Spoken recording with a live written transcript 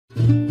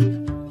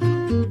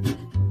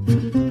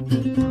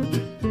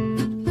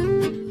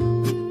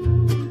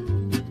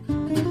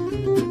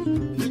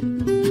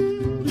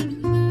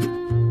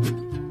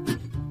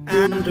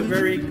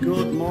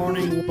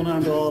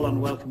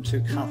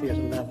welcome to Coffee at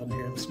 11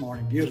 here this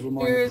morning. Beautiful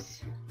morning.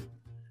 Cheers.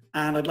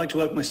 And I'd like to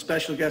welcome my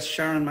special guest,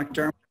 Sharon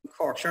McDermott from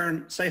Cork.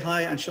 Sharon, say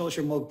hi and show us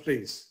your mug,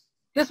 please.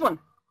 This one.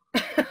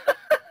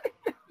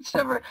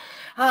 Sure.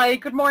 Hi,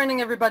 good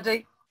morning,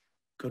 everybody.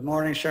 Good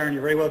morning, Sharon.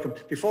 You're very welcome.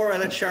 Before I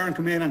let Sharon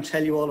come in and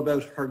tell you all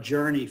about her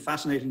journey,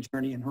 fascinating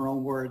journey in her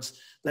own words,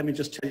 let me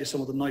just tell you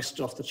some of the nice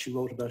stuff that she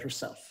wrote about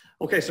herself.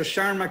 Okay, so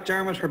Sharon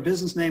McDermott, her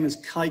business name is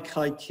Kai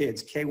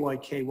Kids,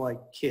 K-Y-K-Y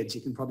Kids.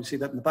 You can probably see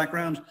that in the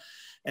background.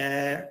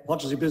 What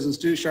does your business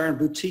do, Sharon?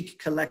 Boutique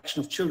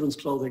collection of children's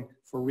clothing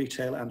for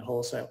retail and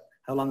wholesale.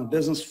 How long in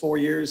business? 4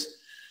 years.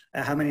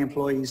 How many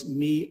employees?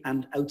 Me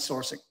and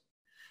outsourcing.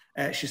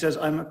 She says,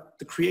 I'm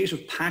the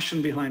creative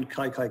passion behind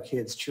Kai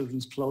Kids,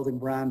 children's clothing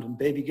brand and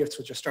baby gifts,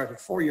 which I started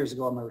 4 years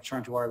ago on my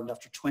return to Ireland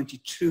after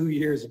 22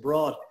 years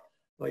abroad.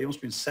 Well, you must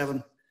have been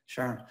 7,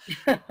 Sharon.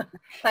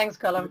 Thanks,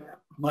 Colin.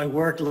 My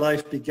work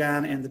life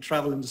began in the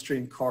travel industry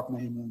in Cork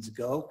many moons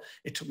ago.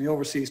 It took me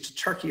overseas to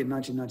Turkey in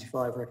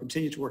 1995, where I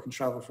continued to work in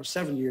travel for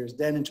 7 years,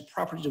 then into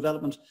property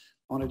development.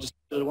 When I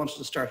wanted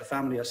to start a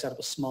family, I set up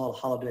a small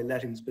holiday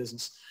lettings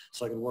business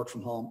so I could work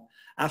from home.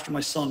 After my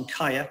son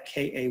Kaya,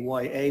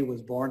 K-A-Y-A,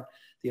 was born,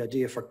 the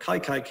idea for Kai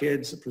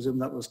Kids, I presume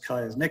that was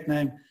Kaya's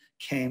nickname,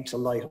 came to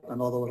light.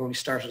 And although it only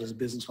started as a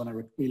business when I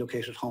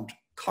relocated home to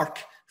Cork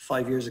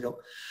 5 years ago.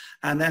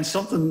 And then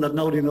something that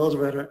nobody knows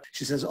about her,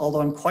 she says,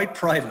 although I'm quite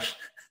private,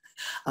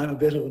 I'm a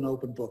bit of an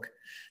open book.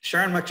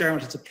 Sharon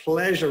McDermott, it's a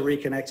pleasure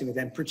reconnecting with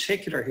you, in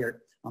particular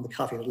here on the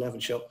Coffee at 11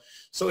 show.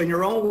 So in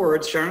your own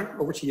words, Sharon,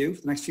 over to you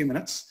for the next few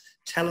minutes.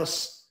 Tell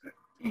us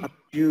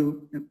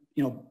you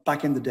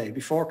back in the day,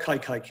 before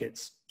Kai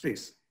Kids,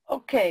 please.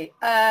 Okay,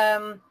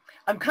 I'm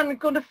kind of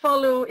going to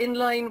follow in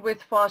line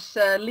with what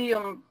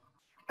Liam,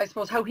 I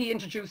suppose, how he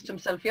introduced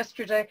himself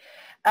yesterday.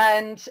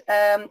 And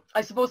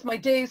I suppose my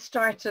days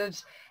started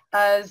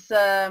as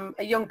a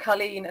young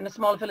Colleen in a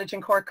small village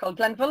in Cork called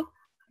Glenville.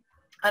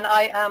 And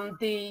I am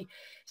the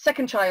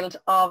second child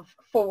of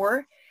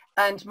 4.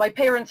 And my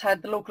parents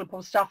had the local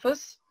post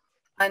office,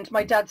 and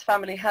my dad's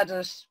family had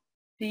it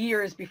the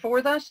years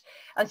before that.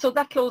 And so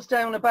that closed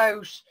down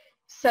about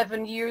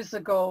 7 years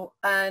ago,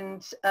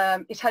 and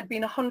it had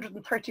been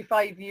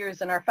 135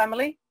 years in our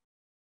family.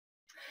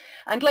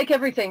 And like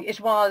everything, it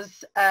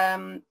was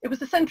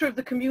the center of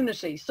the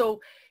community. So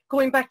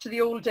going back to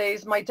the old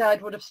days, my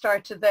dad would have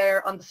started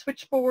there on the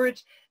switchboard.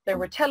 There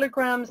were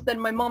telegrams. Then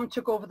my mom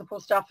took over the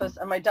post office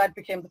and my dad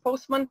became the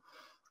postman.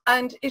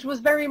 And it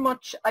was very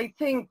much, I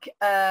think,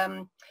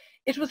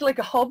 it was like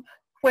a hub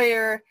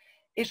where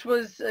it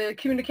was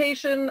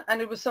communication,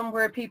 and it was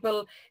somewhere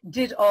people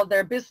did all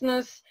their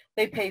business.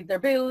 They paid their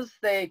bills,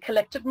 they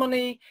collected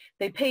money,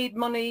 they paid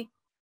money.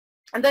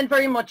 And then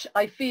very much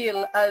I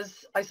feel,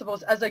 as I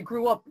suppose, as I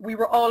grew up, we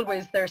were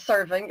always there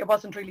serving. It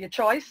wasn't really a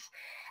choice.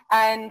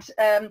 And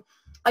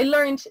I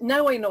learned,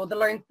 now I know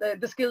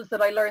the skills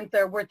that I learned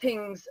there were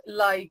things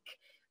like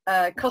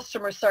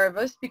customer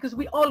service, because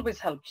we always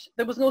helped.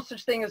 There was no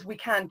such thing as we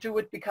can't do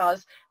it,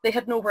 because they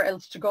had nowhere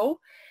else to go.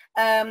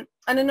 And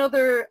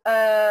another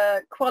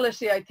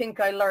quality I think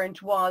I learned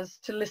was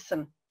to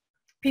listen.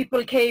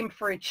 People came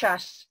for a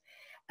chat.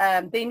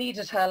 They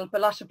needed help. A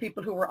lot of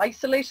people who were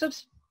isolated.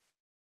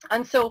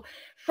 And so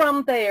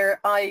from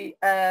there, I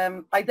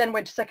then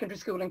went to secondary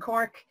school in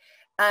Cork,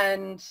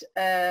 and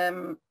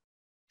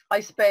I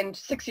spent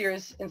 6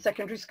 years in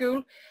secondary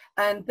school.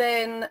 And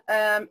then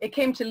it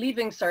came to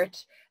leaving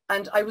cert,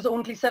 and I was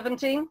only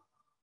 17.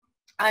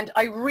 And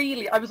I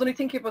was only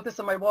thinking about this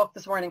on my walk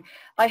this morning.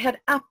 I had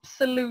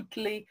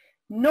absolutely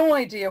no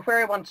idea where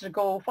I wanted to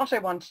go, what I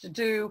wanted to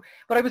do,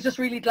 but I was just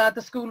really glad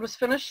the school was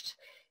finished.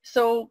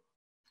 So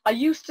I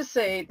used to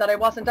say that I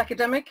wasn't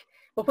academic,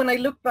 but when I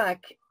look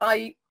back,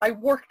 I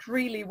worked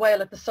really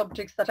well at the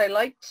subjects that I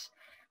liked,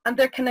 and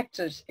they're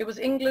connected. It was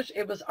English,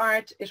 it was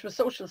art, it was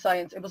social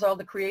science, it was all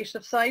the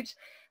creative side.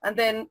 And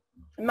then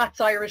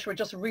maths, Irish were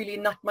just really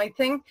not my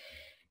thing.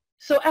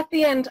 So at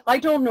the end, I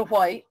don't know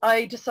why,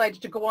 I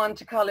decided to go on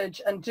to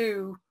college and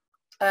do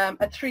a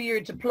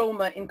 3-year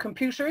diploma in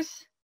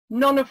computers,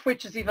 none of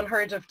which is even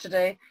heard of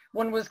today.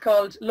 One was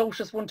called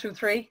Lotus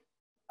 123.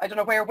 I don't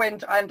know where it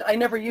went, and I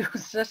never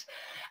used it.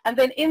 And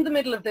then in the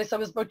middle of this, I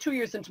was about 2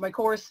 years into my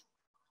course.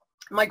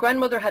 My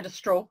grandmother had a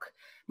stroke,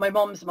 my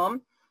mom's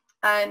mom,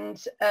 and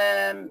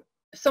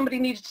somebody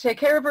needed to take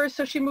care of her,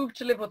 so she moved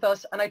to live with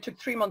us, and I took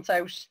 3 months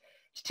out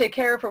to take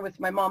care of her with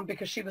my mom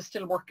because she was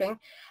still working,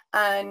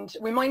 and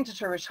we minded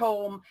her at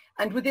home.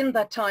 And within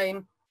that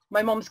time,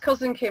 my mom's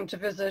cousin came to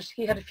visit.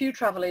 He had a few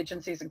travel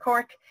agencies in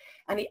Cork,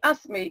 and he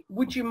asked me,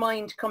 would you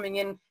mind coming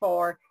in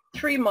for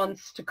 3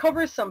 months to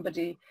cover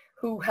somebody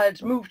who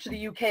had moved to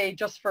the UK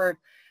just for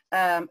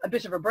a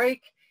bit of a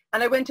break?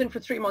 And I went in for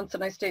 3 months,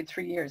 and I stayed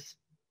 3 years.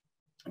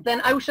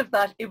 Then out of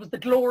that, it was the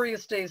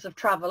glorious days of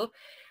travel,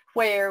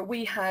 where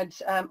we had,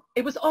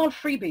 it was all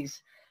freebies.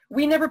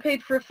 We never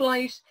paid for a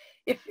flight.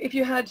 If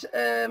you had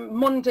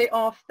Monday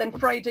off, then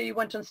Friday you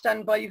went on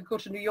standby, you could go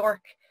to New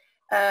York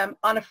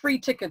on a free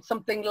ticket,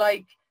 something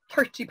like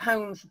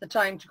 £30 at the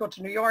time to go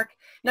to New York.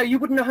 Now, you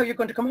wouldn't know how you're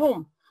going to come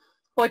home,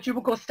 but you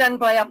would go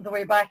standby on the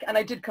way back, and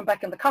I did come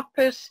back in the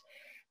cockpit.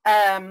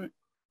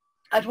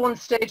 at one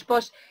stage,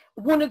 but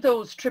one of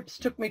those trips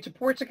took me to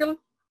Portugal,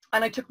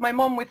 and I took my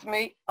mum with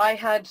me. I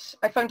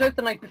found out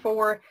the night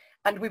before,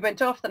 and we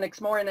went off the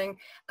next morning,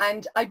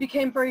 and I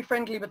became very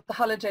friendly with the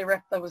holiday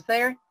rep that was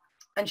there,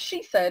 and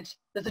she said,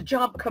 there's a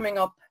job coming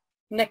up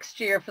next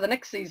year for the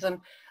next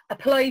season.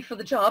 Apply for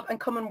the job and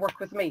come and work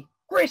with me.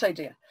 Great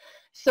idea.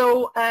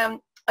 So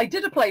I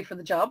did apply for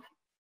the job,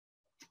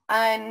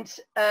 and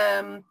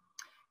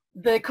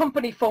the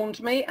company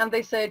phoned me and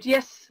they said,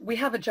 yes, we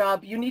have a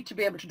job. You need to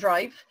be able to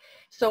drive.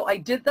 So I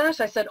did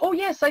that. I said, oh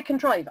yes, I can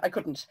drive. I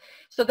couldn't.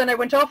 So then I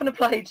went off and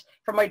applied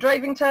for my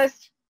driving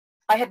test.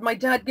 I had my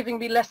dad giving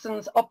me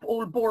lessons up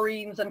old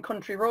boreens and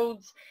country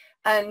roads,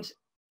 and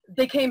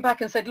they came back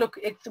and said, look,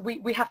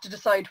 we have to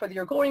decide whether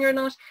you're going or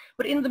not.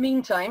 But in the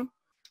meantime,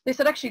 they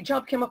said, actually,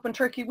 job came up in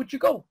Turkey. Would you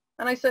go?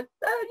 And I said,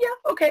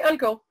 yeah, okay, I'll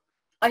go.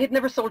 I had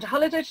never sold a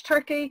holiday to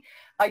Turkey.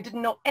 I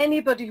didn't know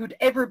anybody who'd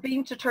ever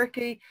been to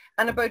Turkey.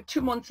 And about 2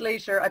 months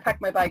later, I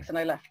packed my bags and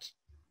I left.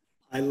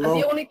 I love,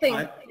 and the only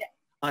thing,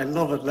 I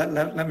love it.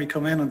 Let me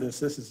come in on this.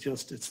 This is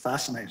just, it's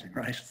fascinating,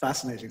 right?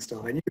 Fascinating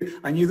stuff.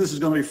 I knew this was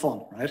going to be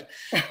fun, right?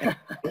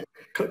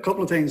 A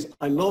couple of things.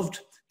 I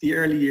loved the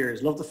early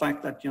years. Loved the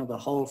fact that, the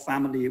whole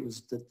family, it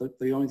was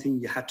the only thing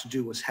you had to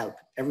do was help.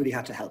 Everybody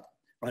had to help,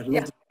 right? I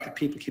loved the fact that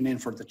people came in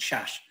for the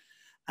chat.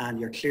 And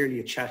you're clearly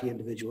a chatty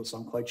individual, so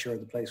I'm quite sure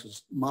the place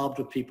was mobbed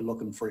with people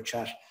looking for a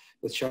chat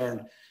with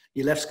Sharon.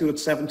 You left school at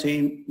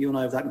 17. You and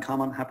I have that in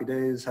common. Happy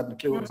days. Hadn't a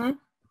clue. It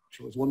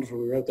was wonderful.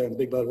 We were out there in the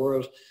big bad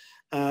world.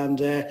 And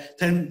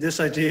then this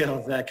idea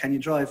of can you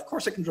drive? Of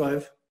course I can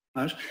drive.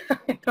 Right?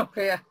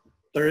 Yeah.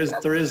 There's a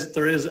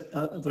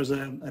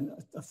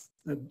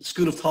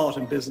school of thought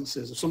in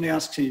businesses. If somebody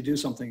asks you to do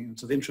something and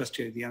it's of interest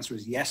to you, the answer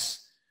is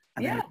yes.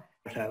 And then you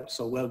put it out.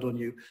 So well done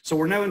you. So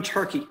we're now in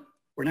Turkey.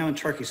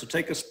 So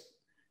take us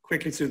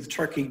quickly through the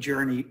Turkey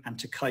journey and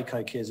to Kai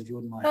Kids, if you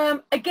wouldn't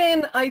mind.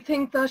 Again, I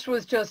think that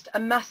was just a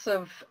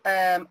massive,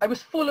 I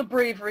was full of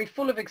bravery,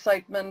 full of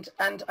excitement.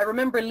 And I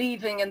remember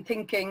leaving and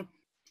thinking,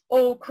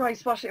 oh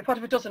Christ, what if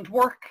it doesn't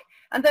work?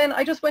 And then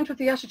I just went with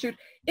the attitude,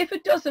 if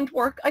it doesn't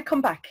work, I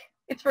come back.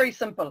 It's very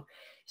simple.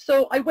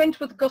 So I went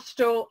with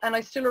gusto, and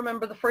I still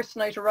remember the first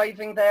night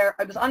arriving there.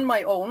 I was on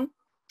my own.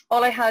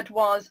 All I had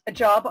was a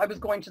job. I was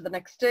going to the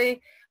next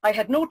day. I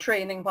had no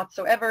training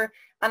whatsoever,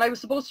 and I was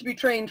supposed to be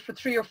trained for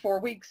 3 or 4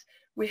 weeks.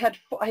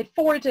 I had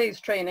 4 days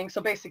training,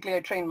 so basically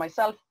I trained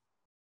myself.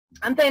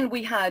 And then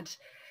we had,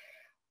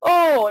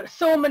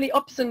 so many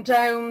ups and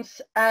downs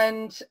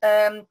and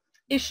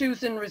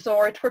issues in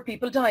resort where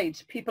people died.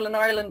 People in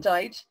Ireland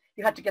died.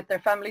 You had to get their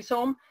families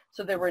home.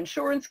 So there were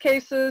insurance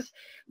cases.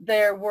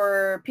 There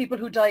were people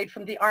who died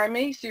from the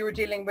army. So you were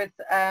dealing with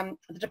the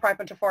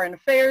Department of Foreign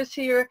Affairs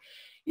here.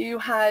 You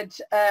had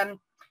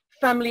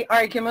family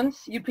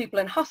arguments, you people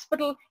in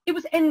hospital. It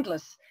was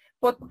endless.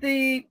 But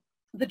the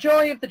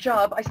joy of the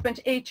job, I spent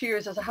 8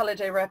 years as a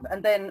holiday rep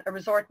and then a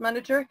resort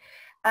manager.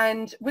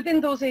 And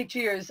within those 8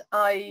 years,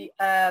 I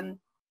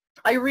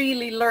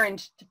really learned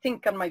to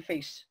think on my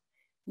feet.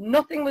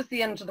 Nothing was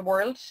the end of the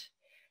world.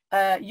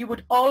 You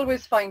would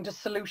always find a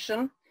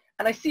solution.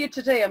 And I see it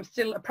today. I'm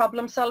still a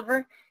problem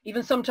solver.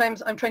 Even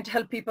sometimes I'm trying to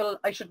help people.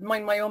 I should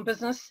mind my own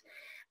business.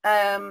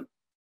 And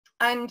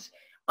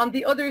on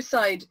the other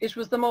side, it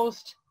was the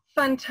most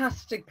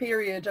fantastic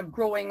period of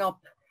growing up,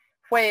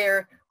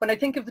 where when I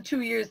think of the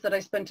 2 years that I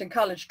spent in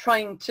college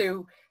trying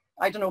to,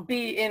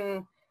 be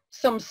in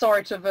some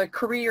sort of a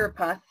career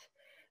path,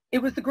 it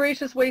was the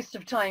greatest waste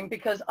of time,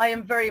 because I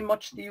am very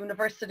much the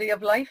university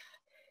of life.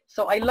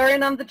 So I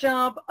learn on the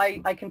job.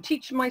 I can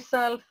teach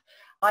myself.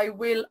 I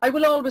will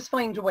always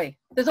find a way.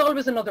 There's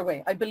always another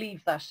way. I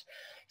believe that.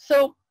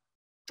 So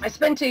I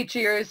spent 8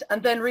 years,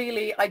 and then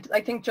really,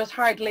 I think just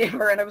hard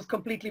labor, and I was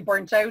completely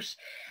burnt out.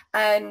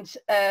 And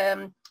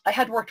I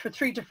had worked for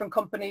 3 different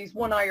companies,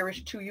 1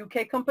 Irish, 2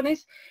 UK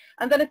companies.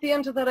 And then at the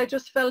end of that, I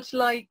just felt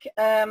like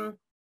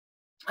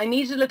I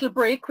needed a little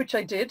break, which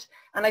I did.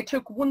 And I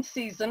took 1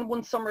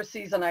 summer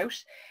season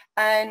out.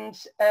 And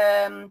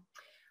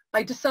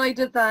I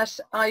decided that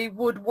I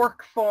would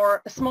work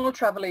for a small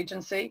travel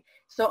agency.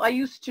 So I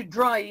used to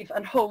drive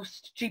and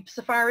host Jeep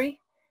Safari.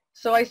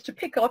 So I used to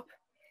pick up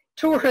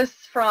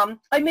tourists from,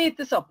 I made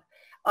this up,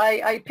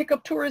 I pick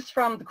up tourists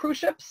from the cruise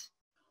ships,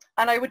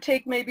 and I would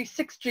take maybe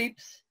 6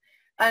 Jeeps,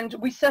 and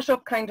we set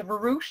up kind of a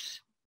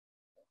route,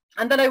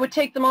 and then I would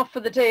take them off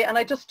for the day, and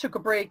I just took a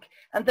break.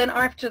 And then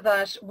after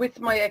that, with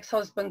my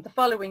ex-husband, the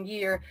following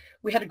year,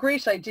 we had a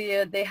great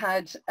idea. They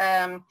had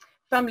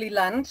family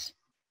land,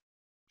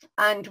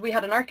 and we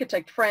had an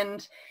architect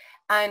friend,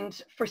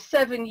 and for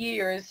 7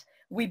 years,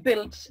 we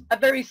built a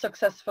very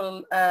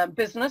successful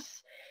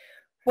business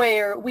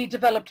where we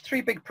developed 3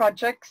 big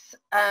projects,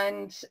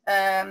 and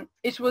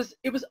it was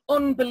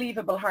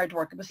unbelievable hard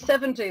work. It was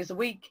 7 days a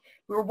week.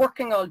 We were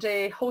working all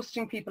day,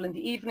 hosting people in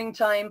the evening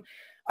time.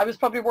 I was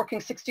probably working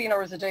 16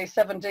 hours a day,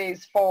 7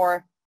 days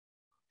for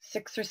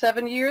 6 or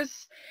 7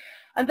 years.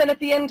 And then at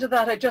the end of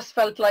that, I just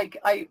felt like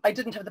I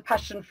didn't have the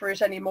passion for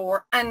it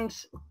anymore, and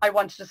I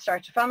wanted to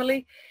start a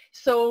family.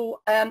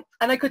 So, and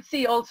I could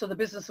see also the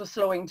business was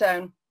slowing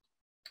down.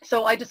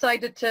 So I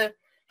decided to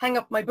hang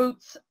up my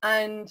boots,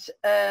 and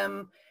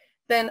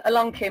then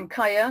along came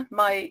Kaya,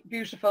 my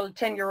beautiful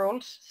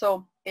 10-year-old,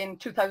 so in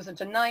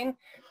 2009,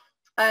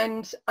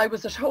 and I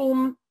was at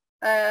home,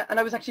 and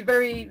I was actually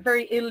very,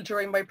 very ill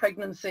during my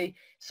pregnancy,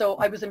 so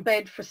I was in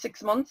bed for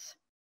 6 months,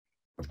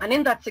 and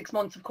in that 6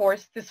 months, of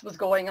course, this was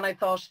going, and I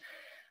thought,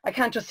 I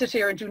can't just sit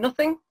here and do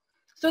nothing.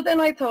 So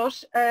then I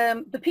thought,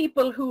 the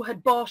people who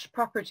had bought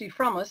property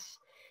from us,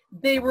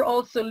 they were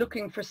also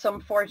looking for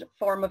some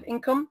form of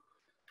income.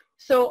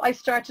 So I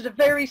started a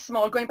very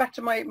small, going back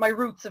to my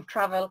roots of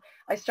travel,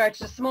 I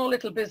started a small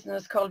little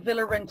business called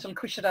Villa Rental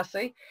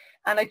Cushadasi,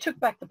 and I took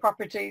back the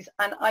properties,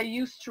 and I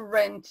used to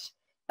rent,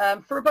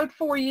 for about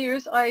 4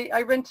 years,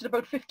 I rented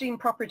about 15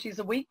 properties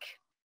a week.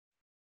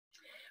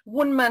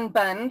 One-man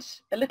band,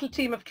 a little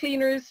team of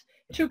cleaners,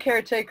 2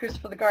 caretakers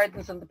for the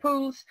gardens and the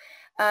pools,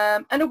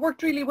 and it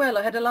worked really well.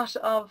 I had a lot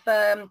of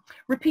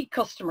repeat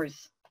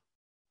customers.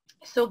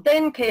 So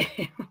then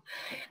came,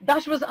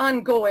 that was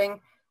ongoing.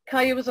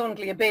 Kaya was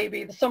only a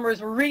baby. The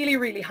summers were really,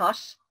 really hot,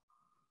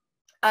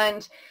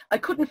 and I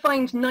couldn't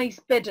find nice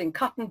bedding,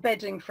 cotton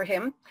bedding for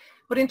him.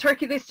 But in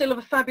Turkey, they still have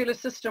a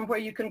fabulous system where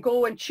you can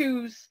go and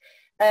choose,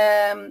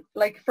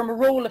 like from a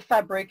roll of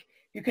fabric,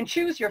 you can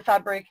choose your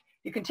fabric,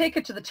 you can take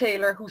it to the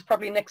tailor who's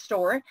probably next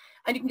door,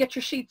 and you can get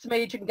your sheets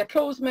made, you can get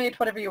clothes made,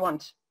 whatever you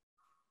want.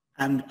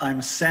 And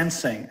I'm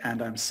sensing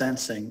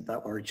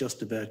that we're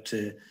just about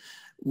to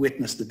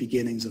witness the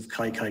beginnings of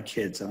Kai Kai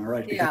Kids. Am I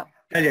right? Because,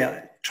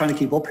 yeah, trying to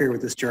keep up here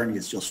with this journey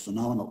is just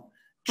phenomenal.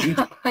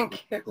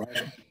 Thank you.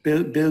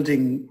 Right?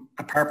 Building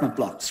apartment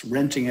blocks,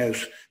 renting out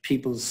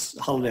people's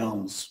holiday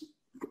homes,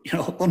 you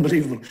know,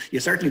 unbelievable. You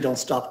certainly don't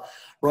stop.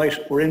 Right,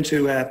 we're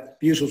into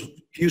beautiful,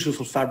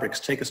 beautiful fabrics.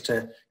 Take us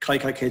to Kai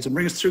Kai Kids and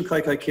bring us through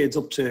Kai Kai Kids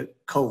up to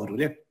COVID,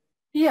 will you?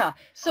 Yeah,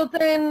 so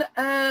then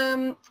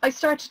I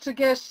started to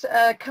get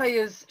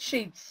Kaya's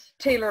sheets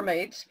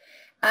tailor-made.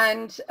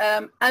 And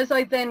as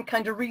I then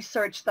kind of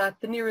researched that,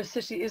 the nearest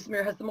city,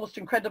 Izmir, has the most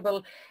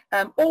incredible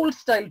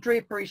old-style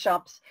drapery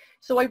shops.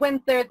 So I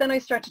went there, then I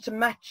started to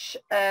match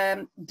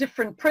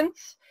different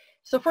prints.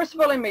 So first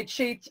of all, I made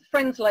sheets,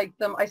 friends liked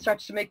them, I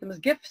started to make them as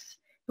gifts.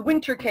 The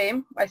winter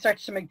came, I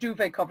started to make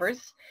duvet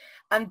covers.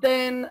 And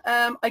then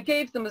I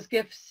gave them as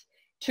gifts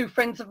to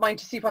friends of mine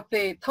to see what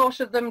they thought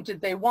of them.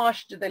 Did they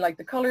wash? Did they like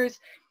the colors?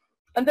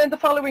 And then the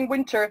following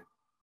winter,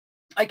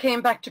 I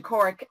came back to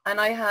Cork, and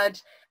I had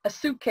a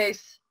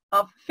suitcase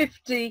of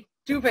 50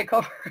 duvet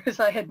covers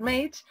I had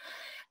made,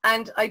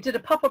 and I did a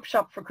pop-up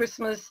shop for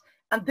Christmas,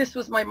 and this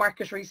was my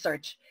market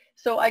research.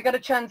 So I got a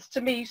chance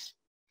to meet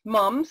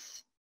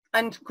moms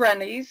and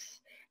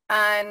grannies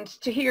and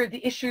to hear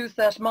the issues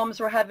that moms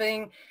were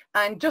having,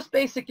 and just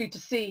basically to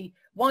see,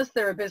 was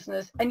there a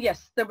business? And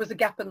yes, there was a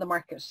gap in the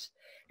market,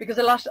 because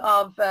a lot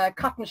of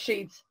cotton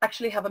sheets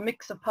actually have a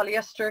mix of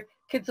polyester.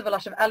 Kids have a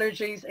lot of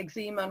allergies,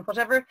 eczema and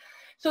whatever.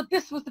 So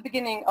this was the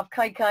beginning of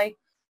Kai Kai.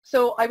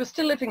 So I was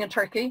still living in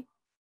Turkey,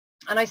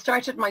 and I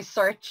started my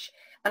search,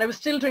 and I was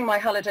still doing my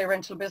holiday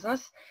rental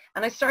business,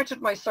 and I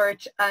started my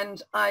search,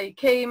 and I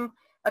came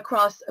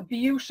across a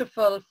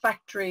beautiful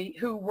factory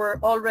who were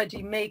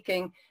already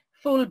making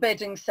full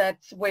bedding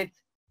sets with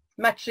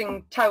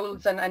matching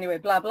towels and anyway,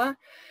 blah, blah.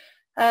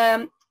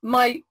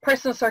 My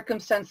personal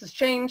circumstances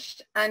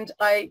changed, and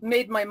I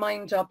made my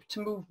mind up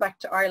to move back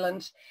to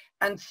Ireland.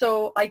 And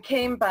so I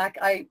came back,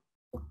 I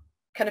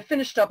kind of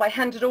finished up, I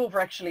handed over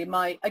actually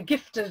I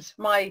gifted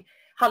my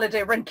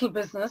holiday rental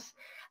business,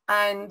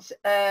 and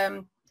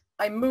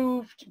I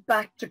moved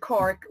back to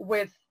Cork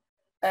with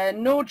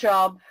no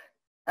job,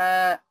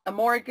 a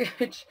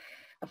mortgage,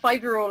 a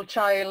 5-year-old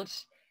child,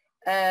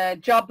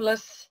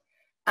 jobless,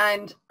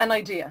 and an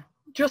idea,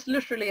 just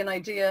literally an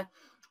idea.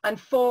 And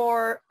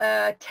for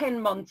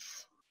 10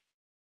 months,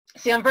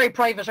 see, I'm very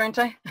private, aren't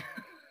I?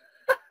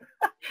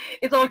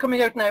 It's all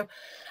coming out now.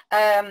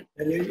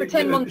 For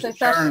 10 months, I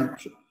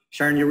started...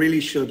 Sharon, you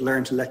really should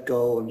learn to let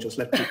go and just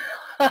let people...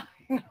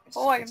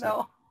 I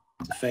know.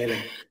 It's a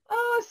failing.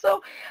 Oh,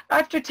 so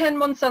after 10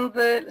 months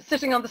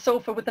sitting on the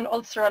sofa with an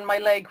ulcer on my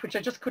leg, which I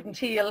just couldn't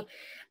heal,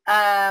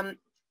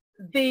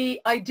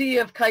 the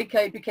idea of Kai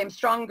Kai became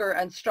stronger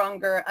and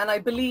stronger. And I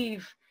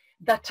believe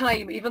that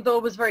time, even though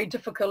it was very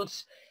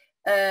difficult,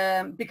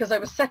 because I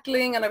was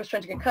settling and I was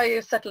trying to get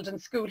Kaya settled in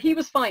school. He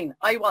was fine.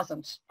 I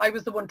wasn't. I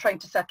was the one trying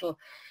to settle.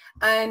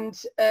 And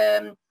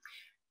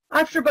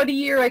after about a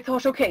year, I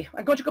thought, okay,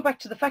 I'm going to go back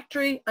to the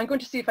factory. I'm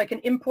going to see if I can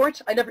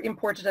import. I never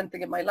imported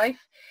anything in my life.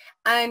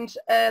 And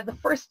the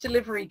first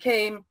delivery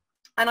came,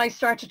 and I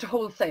started to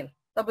wholesale.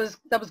 That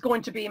was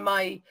going to be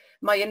my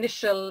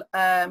initial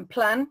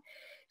plan.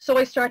 So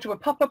I started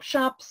with pop-up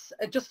shops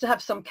just to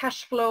have some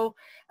cash flow.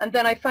 And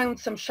then I found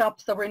some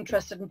shops that were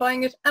interested in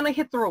buying it, and I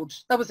hit the road.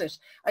 That was it.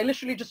 I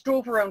literally just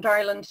drove around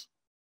Ireland,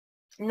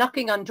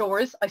 knocking on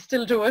doors. I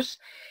still do it,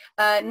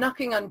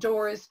 knocking on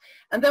doors.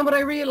 And then what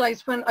I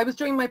realized when I was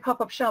doing my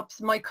pop-up shops,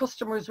 my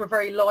customers were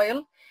very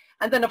loyal.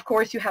 And then of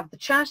course you have the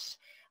chat.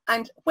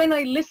 And when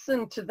I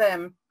listened to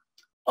them,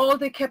 all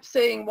they kept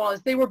saying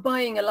was they were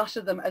buying a lot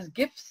of them as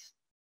gifts.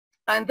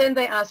 And then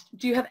they asked,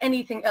 do you have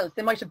anything else?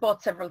 They might have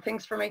bought several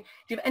things for me. Do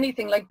you have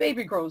anything like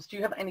baby grows? Do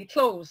you have any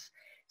clothes?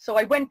 So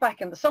I went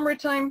back in the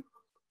summertime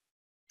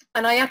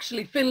and I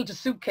actually filled a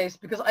suitcase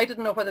because I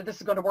didn't know whether this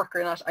is going to work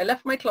or not. I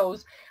left my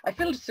clothes, I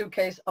filled a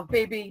suitcase of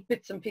baby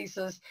bits and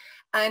pieces,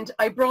 and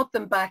I brought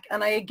them back.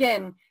 And I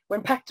again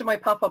went back to my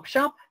pop-up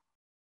shop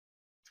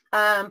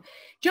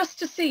just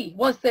to see,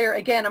 was there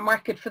again a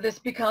market for this,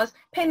 because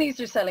pennies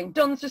are selling,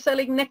 Dunns are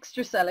selling, Next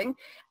are selling,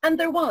 and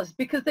there was,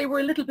 because they were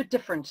a little bit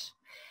different.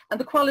 And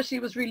the quality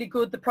was really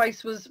good, the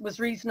price was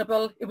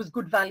reasonable, it was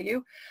good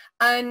value.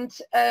 And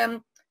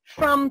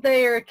from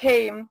there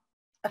came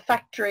a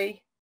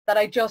factory that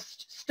I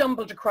just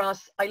stumbled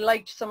across. I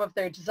liked some of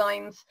their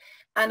designs,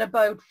 and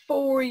about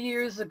 4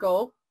 years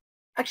ago,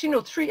 actually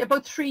no,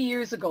 about 3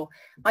 years ago,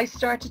 I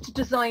started to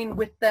design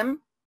with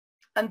them,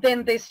 and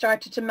then they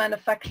started to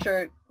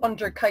manufacture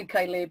under Kai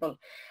Kai label.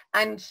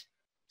 And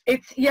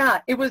it's,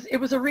 yeah, it was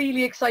a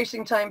really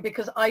exciting time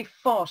because I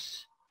fought.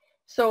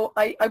 So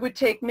I would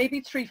take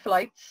maybe 3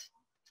 flights,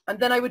 and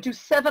then I would do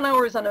 7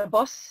 hours on a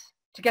bus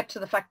to get to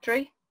the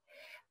factory.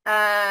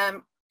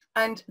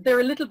 And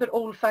they're a little bit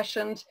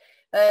old-fashioned.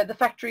 The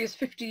factory is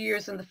 50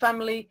 years in the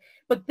family,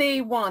 but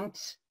they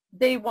want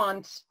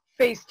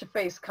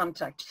face-to-face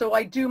contact. So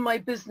I do my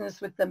business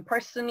with them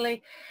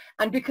personally,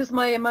 and because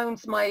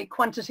my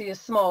quantity is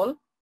small,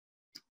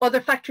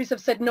 other factories have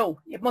said no,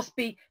 it must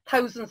be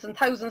thousands and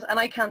thousands, and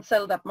I can't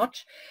sell that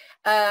much,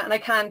 and I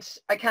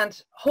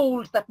can't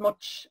hold that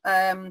much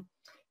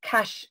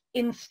cash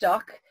in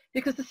stock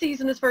because the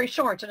season is very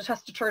short and it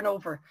has to turn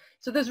over.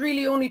 So there's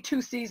really only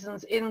 2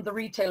 seasons in the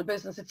retail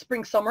business. It's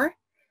spring, summer,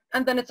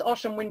 and then it's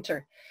autumn,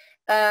 winter.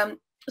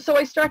 So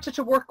I started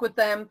to work with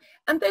them,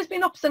 and there's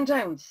been ups and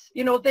downs.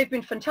 You know, they've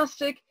been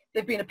fantastic.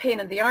 They've been a pain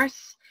in the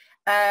arse.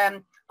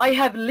 I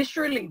have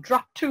literally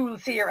dropped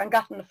tools here and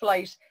gotten a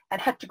flight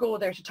and had to go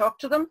there to talk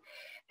to them.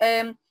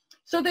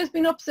 So there's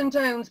been ups and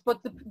downs,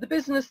 but the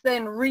business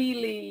then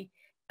really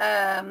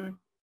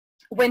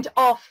went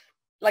off,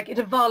 like it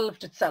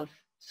evolved itself.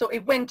 So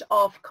it went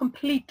off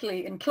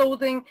completely in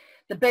clothing.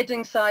 The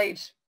bedding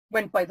side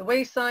went by the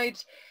wayside.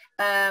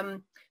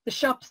 The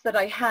shops that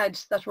I had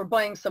that were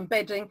buying some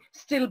bedding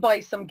still buy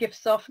some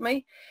gifts off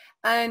me.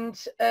 And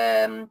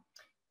the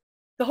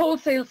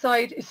wholesale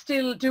side is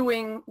still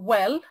doing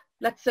well.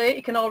 Let's say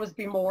it can always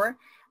be more.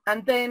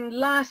 And then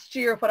last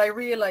year, what I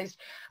realized,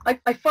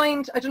 I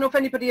find, I don't know if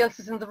anybody else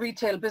is in the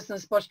retail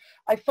business, but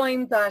I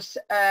find that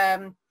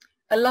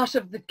a lot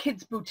of the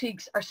kids'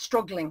 boutiques are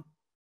struggling.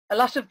 A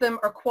lot of them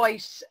are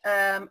quite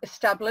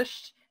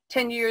established,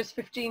 10 years,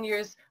 15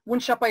 years. One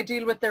shop I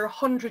deal with, they're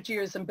 100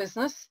 years in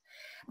business.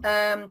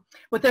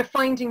 But they're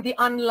finding the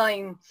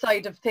online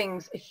side of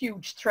things a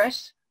huge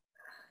threat.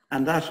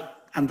 And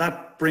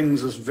that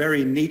brings us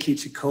very neatly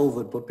to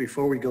COVID. But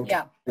before we go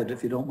to COVID,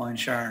 if you don't mind,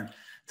 Sharon,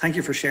 thank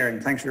you for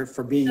sharing. Thanks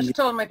for being. It's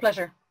all my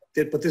pleasure.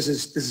 But this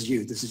is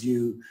you. This is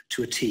you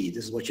to a T.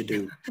 This is what you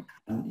do.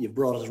 And you've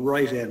brought us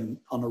right in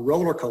on a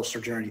roller coaster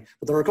journey.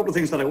 But there are a couple of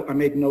things that I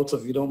made notes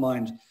of, if you don't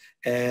mind.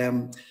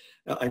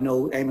 I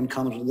know Eamon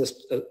commented on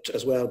this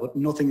as well, but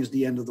nothing is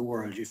the end of the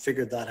world. You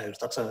figured that out.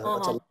 That's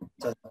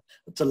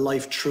a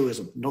life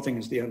truism. Nothing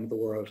is the end of the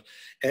world.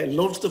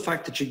 Loves the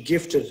fact that you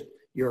gifted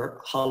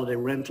your holiday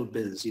rental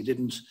bills. You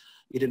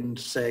didn't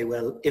say,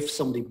 well, if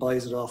somebody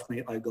buys it off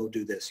me, I go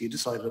do this. You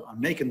decided,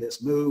 I'm making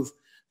this move.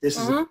 This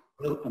is a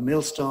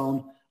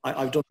millstone.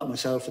 I've done that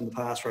myself in the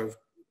past, where I've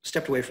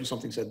stepped away from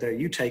something, said, there,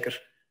 you take it.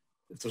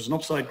 If there's an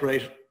upside,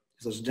 great. If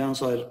there's a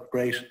downside,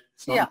 great.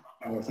 It's not,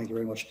 thank you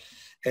very much.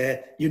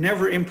 You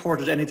never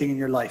imported anything in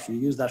your life. You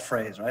use that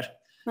phrase, right?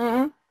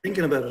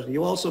 Thinking about it,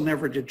 you also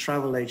never did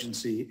travel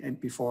agency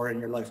before in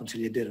your life until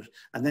you did it.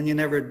 And then you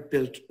never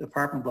built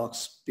apartment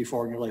blocks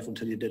before in your life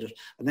until you did it.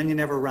 And then you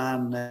never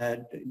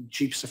ran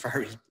Jeep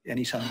safaris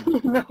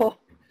anytime. No.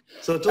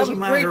 So it doesn't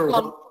matter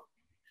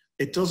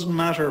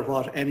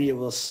what any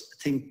of us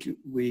think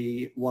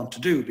we want to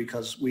do,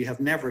 because we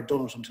have never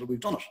done it until we've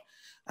done it.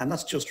 And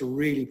that's just a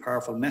really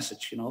powerful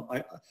message. You know,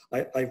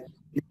 I've never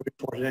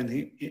reported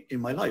anything in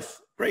my life.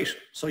 Great.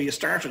 So you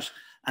started,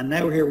 and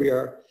now here we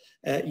are.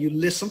 You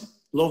listen.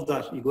 Love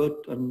that. You go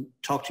out and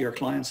talk to your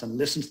clients and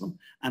listen to them.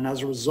 And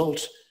as a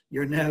result,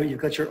 you've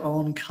got your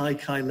own Kai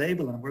Kai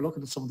label, and we're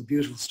looking at some of the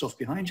beautiful stuff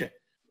behind you.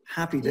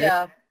 Happy day.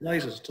 Yeah.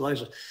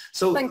 Delighted.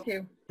 So thank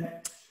you.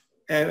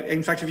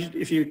 In fact,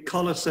 if you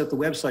call us at the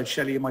website,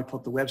 Shelley, you might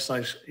put the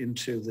website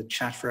into the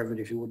chat for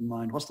everybody, if you wouldn't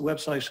mind. What's the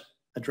website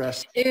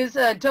address? It is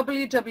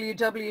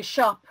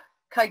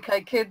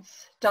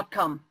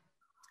www.shopkaikaikids.com.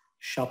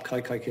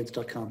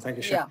 Shopkaikaikids.com. Thank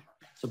you, Shelley. Yeah.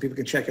 So people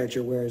can check out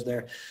your wares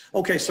there.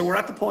 Okay, so we're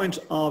at the point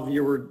of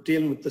you were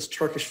dealing with this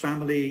Turkish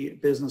family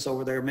business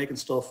over there, making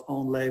stuff,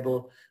 own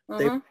label,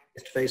 they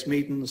face-to-face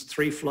meetings,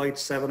 3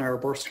 flights, 7-hour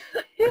bursts.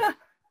 Yeah,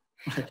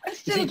 I'm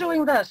still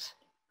doing that.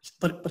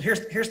 But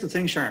here's the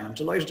thing, Sharon. I'm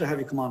delighted to have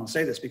you come on and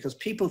say this, because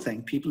people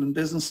think people in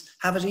business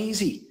have it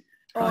easy.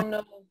 Right? Oh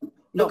no.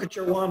 Look at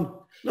your one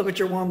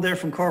there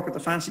from Cork with the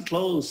fancy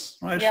clothes,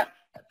 right? Yeah.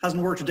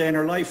 Hasn't worked a day in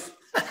her life.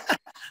 I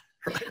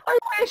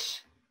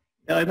wish.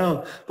 I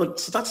know, but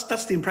so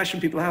that's the impression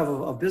people have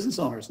of business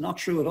owners. Not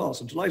true at all.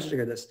 So I'm delighted to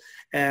hear this.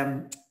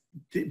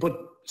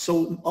 But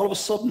so all of a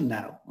sudden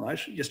now, right,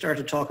 you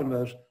started talking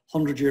about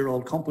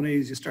 100-year-old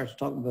companies, you started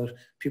talking about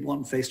people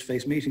wanting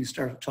face-to-face meetings, you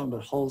started talking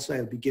about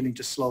wholesale beginning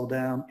to slow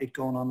down, it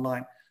going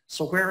online.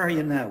 So where are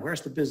you now?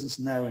 Where's the business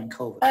now in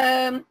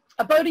COVID?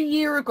 About a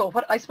year ago,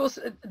 what I suppose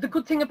the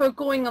good thing about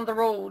going on the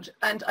road,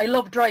 and I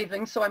love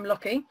driving, so I'm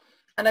lucky,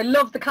 and I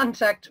love the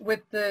contact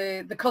with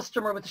the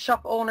customer, with the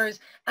shop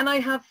owners, and I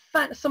have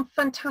some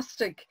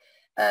fantastic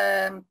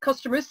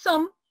customers,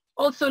 some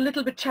also a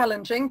little bit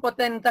challenging, but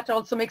then that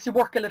also makes you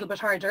work a little bit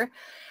harder.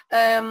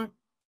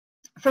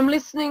 From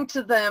listening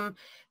to them,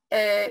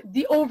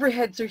 the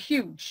overheads are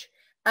huge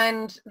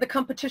and the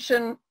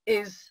competition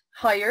is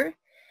higher.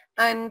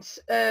 And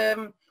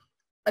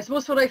I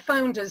suppose what I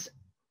found is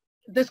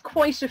there's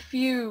quite a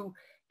few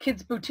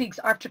kids boutiques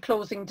after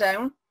closing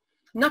down,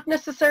 not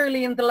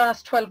necessarily in the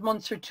last 12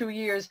 months or 2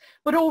 years,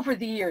 but over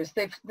the years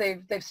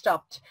they've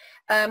stopped.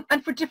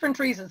 And for different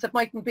reasons. It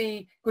mightn't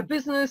be good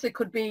business, it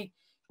could be,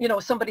 you know,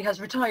 somebody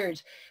has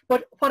retired.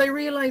 But what I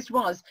realized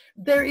was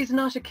there is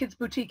not a kids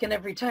boutique in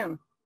every town.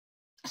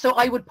 So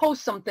I would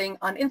post something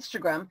on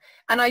Instagram,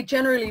 and I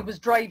generally was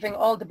driving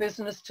all the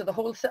business to the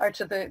wholesale, or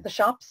to the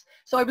shops.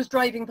 So I was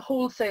driving the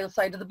wholesale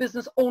side of the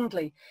business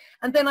only.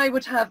 And then I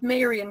would have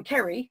Mary and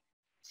Kerry,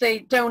 say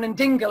down in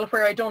Dingle,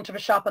 where I don't have a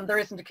shop and there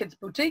isn't a kids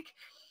boutique.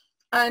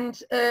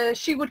 And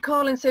she would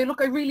call and say,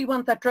 look, I really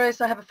want that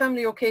dress. I have a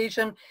family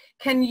occasion.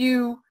 Can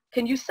you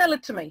sell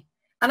it to me?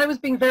 And I was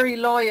being very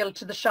loyal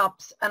to the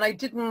shops, and I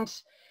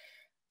didn't,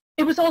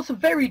 it was also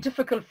very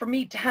difficult for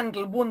me to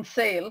handle one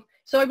sale.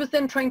 So I was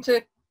then trying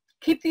to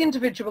keep the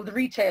individual, the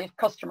retail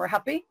customer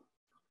happy.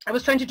 I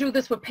was trying to do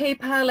this with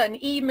PayPal and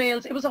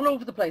emails. It was all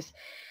over the place.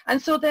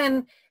 And so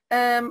then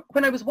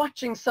when I was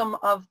watching some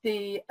of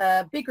the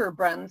bigger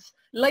brands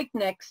like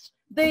Next,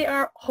 they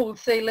are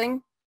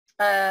wholesaling.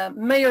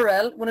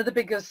 Mayorel, one of the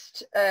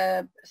biggest,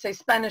 say,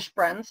 Spanish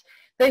brands,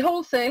 they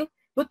wholesale,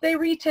 but they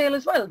retail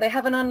as well. They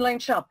have an online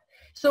shop.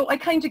 So I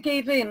kind of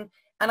gave in,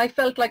 and I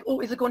felt like, oh,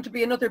 is it going to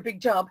be another big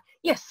job?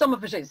 Yes, some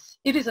of it is.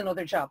 It is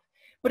another job.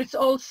 But it's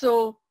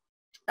also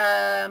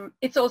a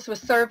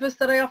service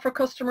that I offer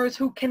customers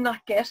who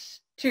cannot get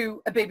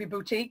to a baby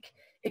boutique.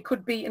 It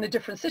could be in a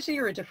different city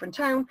or a different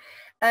town.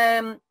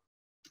 And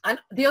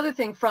the other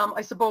thing from,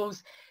 I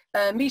suppose,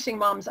 meeting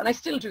moms, and I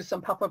still do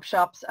some pop-up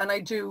shops, and I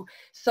do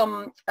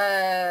some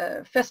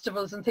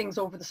festivals and things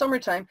over the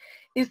summertime,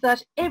 is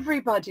that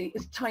everybody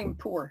is time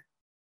poor.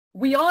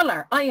 We all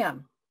are. I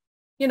am.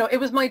 You know,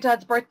 it was my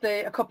dad's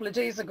birthday a couple of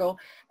days ago,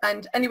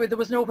 and anyway, there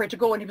was nowhere to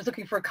go, and he was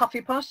looking for a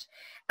coffee pot.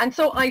 And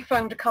so I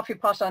found a coffee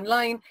pot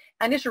online,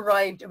 and it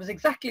arrived. It was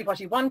exactly what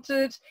he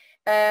wanted.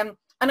 And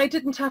I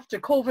didn't have to,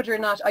 COVID or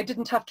not, I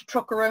didn't have to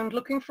truck around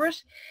looking for it.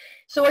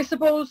 So I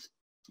suppose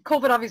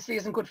COVID obviously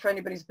isn't good for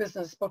anybody's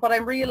business, but what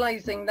I'm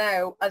realizing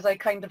now as I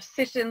kind of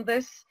sit in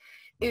this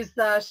is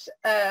that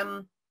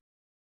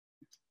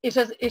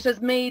it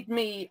has made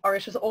me, or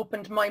it has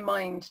opened my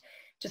mind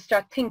to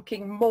start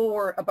thinking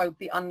more about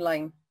the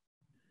online.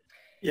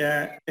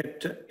 Yeah,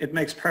 it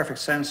makes perfect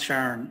sense,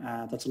 Sharon.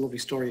 That's a lovely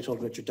story you told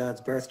about your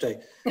dad's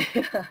birthday.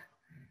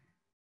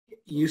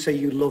 You say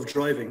you love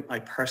driving. I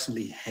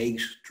personally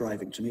hate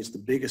driving. To me, it's the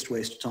biggest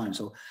waste of time.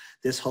 So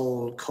this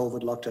whole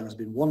COVID lockdown has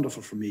been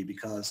wonderful for me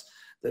because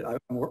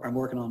I'm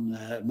working on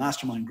a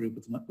mastermind group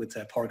with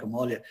Cork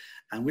and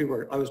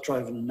and I was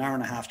driving an hour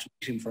and a half to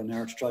meet him for an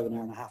hour to drive an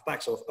hour and a half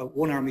back. So a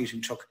 1 hour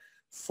meeting took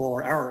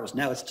 4 hours.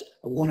 Now it's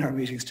a 1 hour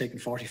meeting is taking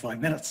 45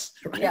 minutes.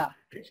 Right? Yeah,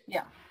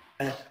 yeah.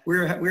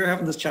 We're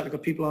having this chat. We've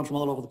got people on from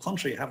all over the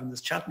country having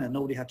this chat now.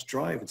 Nobody had to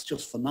drive. It's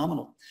just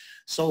phenomenal.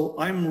 So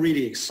I'm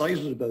really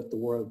excited about the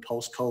world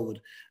post-COVID.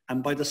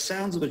 And by the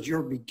sounds of it,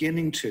 you're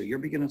beginning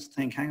to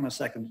think, hang on a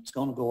second, it's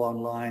going to go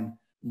online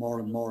more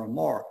and more and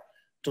more.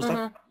 Does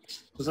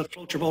that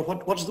float your boat?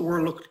 What does the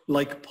world look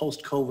like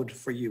post-COVID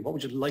for you? What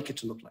would you like it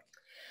to look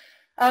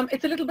like?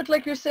 It's a little bit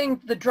like you're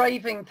saying, the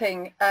driving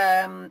thing.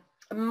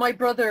 My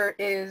brother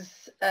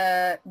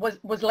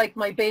was like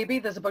my baby.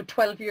 There's about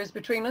 12 years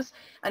between us,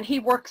 and he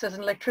works as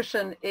an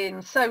electrician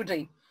in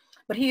Saudi,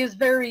 but he is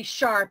very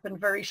sharp and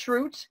very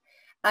shrewd,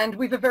 and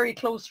we've a very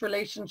close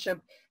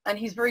relationship, and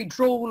he's very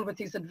droll with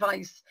his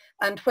advice.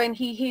 And when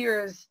he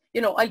hears,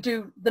 you know, I'll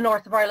do the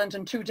north of Ireland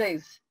in 2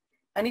 days,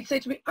 and he'd say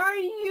to me, are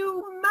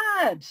you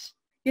mad?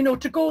 You know,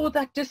 to go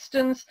that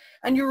distance,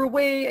 and you're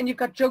away and you've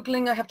got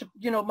juggling. I have to,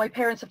 you know, my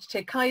parents have to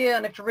take Kaya,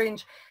 and I have to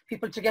arrange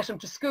people to get him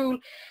to school.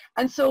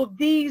 And so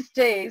these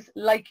days,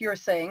 like you're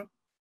saying,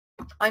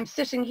 I'm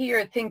sitting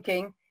here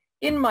thinking,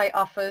 in my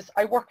office,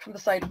 I work from the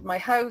side of my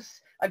house.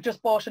 I've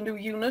just bought a new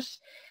unit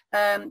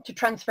to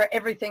transfer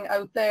everything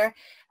out there.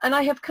 And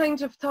I have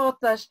kind of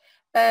thought that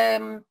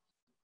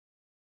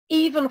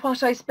even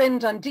what I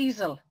spend on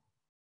diesel,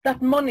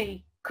 that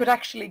money could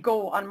actually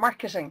go on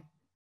marketing.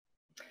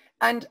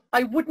 And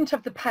I wouldn't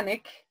have the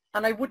panic,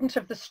 and I wouldn't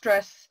have the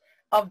stress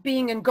of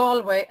being in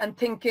Galway and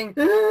thinking,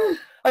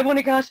 I've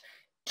only got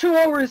 2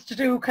 hours to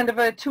do kind of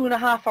a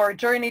 2.5-hour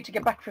journey to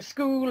get back for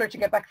school or to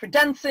get back for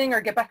dancing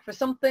or get back for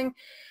something.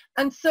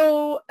 And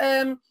so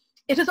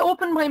it has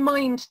opened my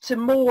mind to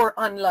more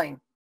online.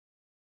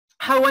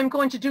 How I'm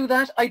going to do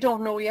that, I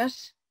don't know yet.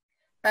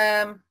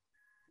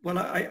 Well,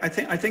 I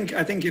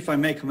think if I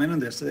may come in on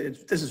this,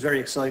 this is very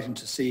exciting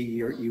to see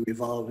you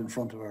evolve in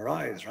front of our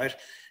eyes, right?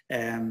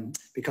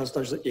 Because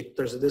there's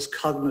this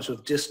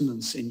cognitive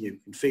dissonance in you. You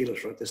can feel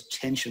it, right? This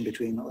tension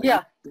between,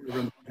 yeah.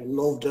 I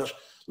loved it,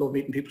 love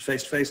meeting people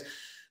face to face.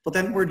 But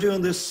then we're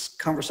doing this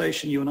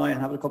conversation, you and I, and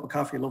having a cup of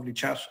coffee, a lovely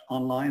chat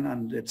online,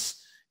 and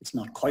it's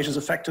not quite as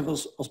effective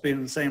as us being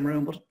in the same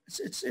room, but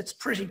it's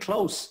pretty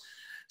close.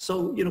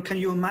 So, you know, can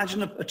you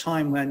imagine a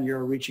time when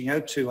you're reaching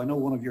out to, I know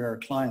one of your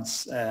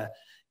clients,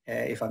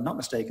 if I'm not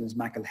mistaken, is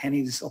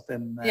McElhenny's up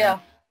in... yeah.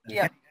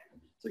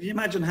 So can you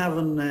imagine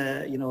having,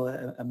 you know,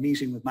 a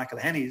meeting with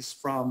McElhenny's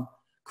from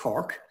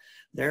Cork?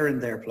 They're in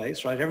their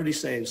place, right? Everybody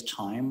saves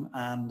time,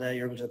 and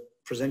you're able to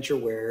present your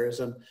wares.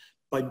 And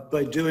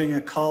by doing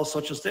a call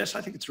such as this,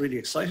 I think it's really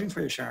exciting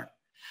for you, Sharon.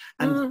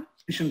 And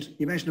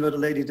you mentioned about a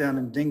lady down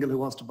in Dingle who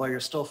wants to buy your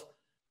stuff.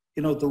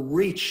 You know, the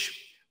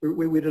reach.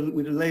 We had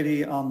a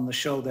lady on the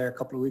show there a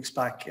couple of weeks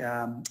back,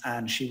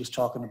 and she was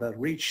talking about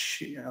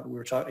reach. We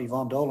were talking,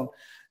 Yvonne Dolan.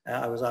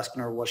 I was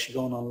asking her, was she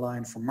going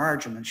online for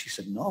margin? And she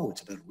said, no,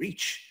 it's about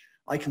reach.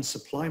 I can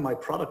supply my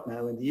product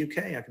now in the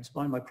UK. I can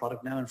supply my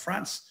product now in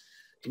France.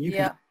 And you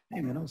can,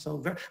 you know,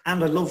 so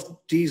and I love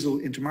diesel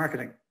into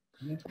marketing.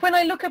 When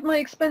I look at my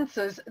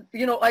expenses,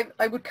 you know,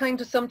 I would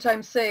kind of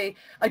sometimes say,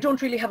 I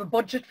don't really have a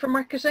budget for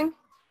marketing.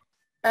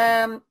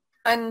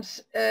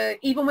 And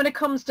even when it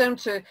comes down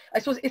to, I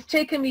suppose it's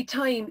taken me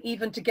time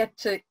even to get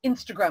to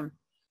Instagram.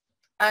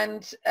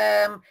 And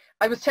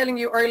I was telling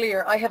you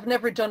earlier, I have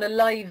never done a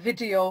live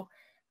video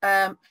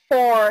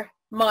for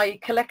my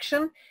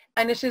collection,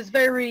 and it is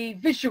very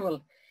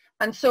visual.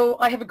 And so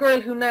I have a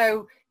girl who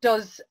now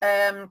does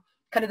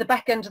kind of the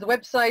back end of the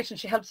website, and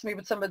she helps me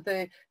with some of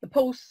the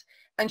posts.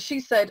 And she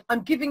said,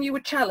 I'm giving you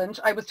a challenge.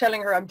 I was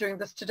telling her I'm doing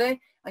this today.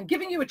 I'm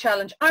giving you a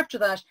challenge. After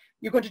that,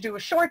 you're going to do a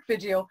short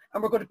video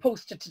and we're going to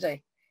post it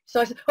today.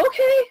 So I said,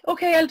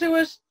 okay, I'll do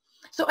it.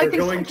 So I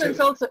think sometimes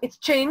also it's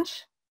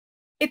change.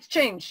 It's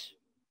change.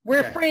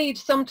 We're afraid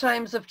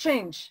sometimes of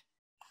change.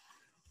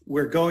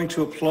 We're going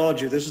to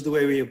applaud you. This is the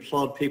way we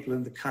applaud people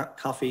in the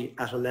Coffee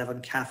at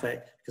 11 cafe,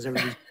 because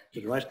everybody's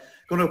right.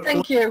 Going to applaud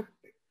Thank you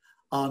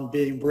on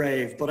being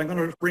brave, but I'm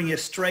going to bring you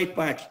straight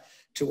back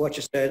to what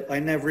you said. I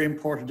never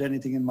imported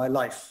anything in my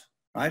life,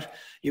 right?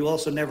 You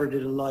also never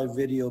did a live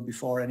video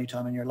before any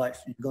time in your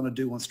life. You're going to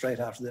do one straight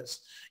after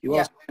this. You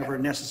also never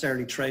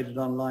necessarily traded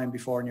online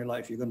before in your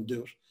life. You're going to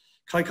do it.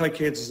 Kai Kai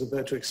Kids is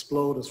about to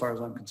explode as far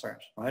as I'm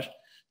concerned, right?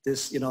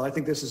 This, you know, I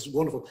think this is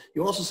wonderful.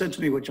 You also said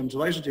to me, which I'm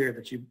delighted to hear,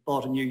 that you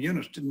bought a new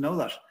unit. Didn't know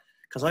that,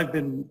 because I've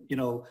been, you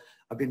know,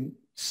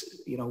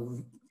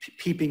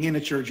 peeping in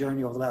at your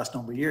journey over the last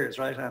number of years,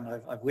 right?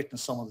 And I've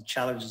witnessed some of the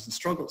challenges and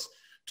struggles.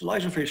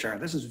 Delighted for you,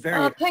 Sharon. This is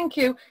very... thank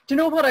you. Do you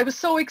know what? I was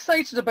so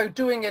excited about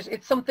doing it.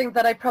 It's something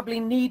that I probably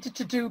needed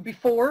to do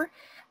before.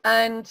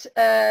 And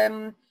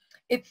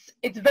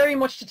it's very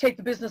much to take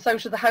the business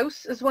out of the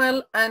house as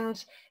well.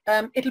 And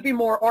it'll be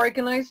more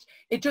organized.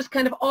 It just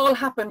kind of all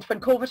happened when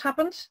COVID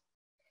happened.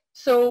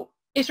 So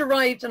it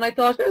arrived and I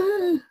thought,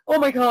 oh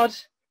my God.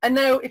 And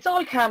now it's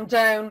all calmed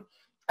down.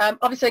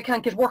 Obviously I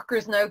can't get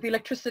workers now. The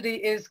electricity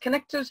is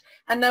connected,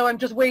 and now I'm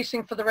just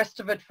waiting for the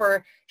rest of it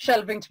for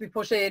shelving to be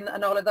put in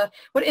and all of that.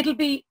 But it'll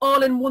be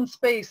all in one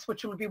space,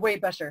 which will be way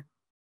better.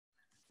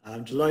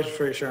 I'm delighted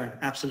for you, Sharon.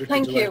 Absolutely.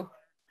 Thank delighted. you.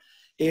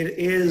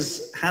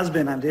 It has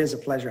been and is a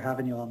pleasure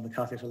having you on the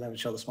Coffee at 11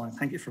 show this morning.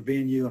 Thank you for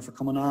being you and for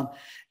coming on.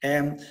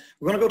 We're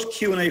going to go to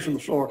Q&A from the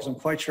floor, because I'm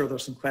quite sure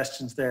there's some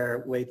questions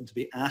there waiting to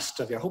be asked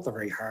of you. I hope they're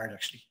very hard,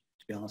 actually,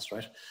 to be honest,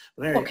 right?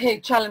 But anyway, okay,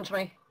 challenge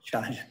me.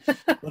 Challenge.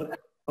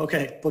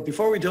 Okay, but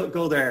before we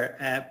go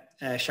there,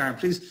 Sharon,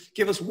 please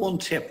give us one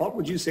tip. What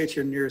would you say to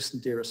your nearest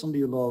and dearest, somebody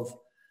you love?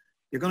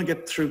 You're going to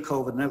get through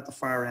COVID and out the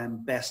far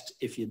end best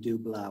if you do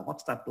blah.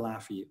 What's that blah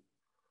for you?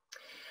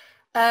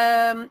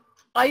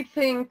 I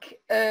think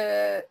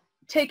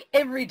take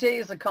every day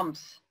as it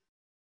comes.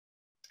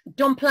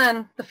 Don't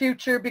plan the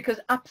future, because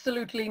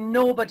absolutely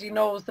nobody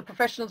knows. The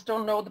professionals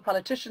don't know. The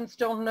politicians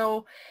don't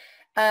know.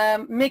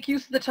 Make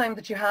use of the time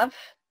that you have.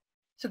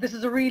 So this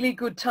is a really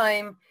good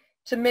time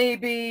to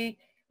maybe...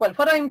 Well,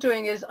 what I'm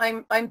doing is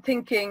I'm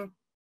thinking,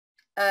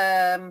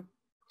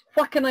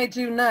 what can I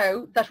do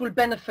now that will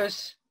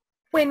benefit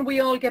when we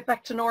all get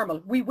back to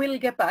normal? We will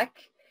get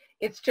back.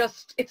 It's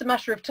a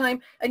matter of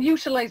time, and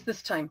utilize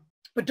this time,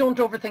 but don't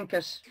overthink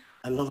it.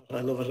 I love it.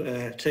 I love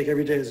it. Take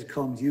every day as it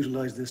comes,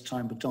 utilize this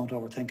time, but don't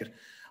overthink it.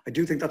 I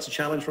do think that's a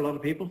challenge for a lot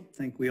of people. I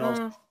think we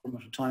also,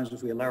 at times,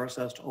 if we allow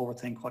ourselves to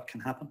overthink what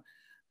can happen.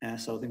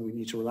 So I think we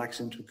need to relax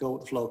into go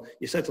with the flow.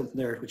 You said something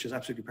there which is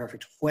absolutely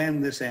perfect. When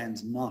this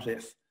ends, not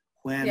if.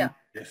 When,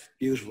 if.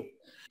 Beautiful.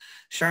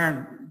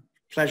 Sharon,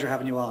 pleasure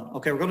having you on.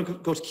 Okay, we're going to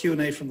go to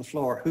Q&A from the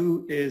floor.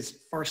 Who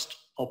is first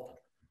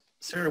up?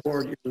 Sarah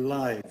Ward, you're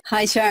live.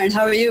 Hi Sharon,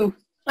 how are you?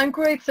 I'm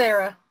great,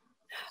 Sarah.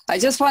 I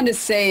just want to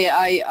say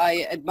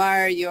I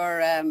admire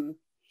your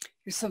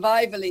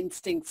survival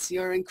instincts.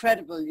 You're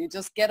incredible. You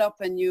just get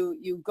up and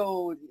you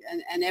go,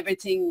 and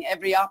everything,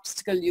 every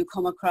obstacle you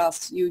come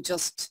across, you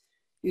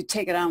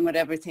take it on with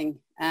everything.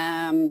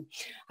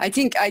 I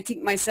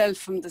think myself,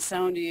 from the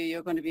sound of you,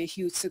 you're going to be a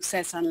huge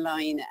success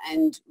online,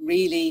 and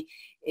really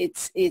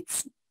it's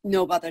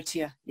no bother to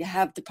you. You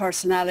have the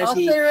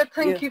personality. Oh, Sarah,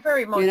 thank you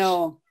very much. You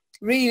know,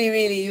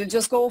 really, you'll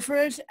just go for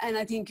it, and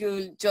I think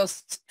you'll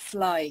just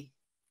fly.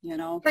 You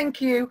know.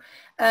 Thank you.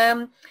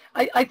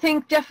 I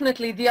think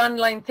definitely the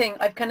online thing,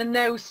 I've kind of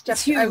now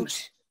stepped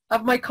out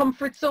of my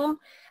comfort zone,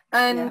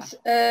 and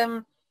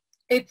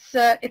it's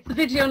the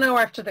video now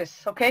after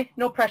this, okay?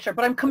 No pressure,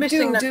 but I'm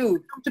commissioning that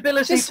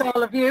comfortability to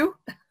all of you.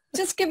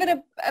 Just give it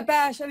a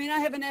bash. I mean, I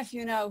have a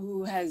nephew now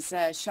who has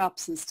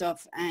shops and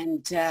stuff,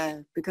 and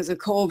because of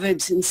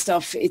COVID and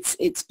stuff,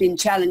 it's been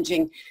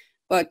challenging.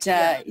 But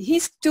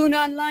he's doing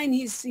online.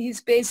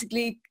 He's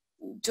basically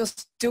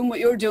just doing what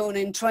you're doing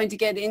and trying to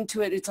get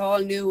into it. It's all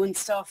new and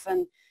stuff,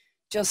 and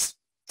just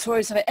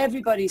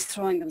everybody's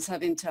throwing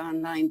themselves into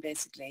online,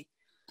 basically.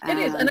 It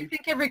is, and I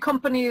think every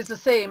company is the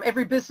same.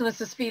 Every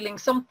business is feeling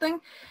something,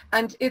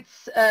 and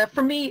it's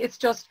for me, it's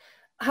just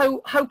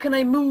how can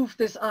I move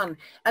this on?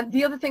 And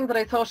the other thing that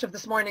I thought of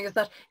this morning is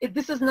that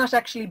this is not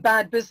actually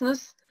bad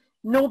business.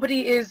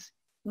 Nobody is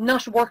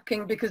not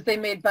working because they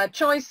made bad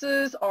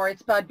choices or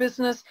it's bad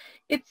business.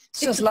 It's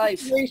just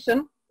life.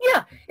 Situation.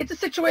 Yeah, it's a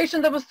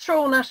situation that was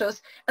thrown at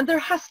us, and there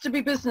has to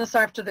be business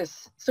after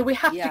this. So we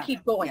have to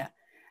keep going. Yeah.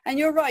 And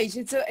you're right.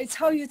 It's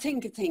how you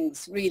think of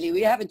things, really.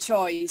 We have a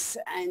choice,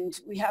 and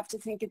we have to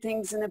think of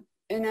things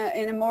in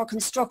a more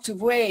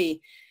constructive way.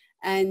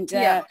 And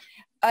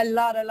a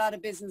lot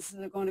of businesses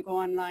are going to go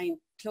online,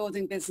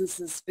 clothing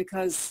businesses,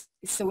 because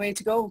it's the way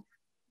to go.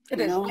 It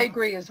is. I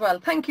agree as well.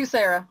 Thank you,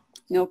 Sarah.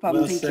 No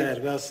problem.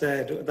 Well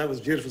said. That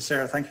was beautiful,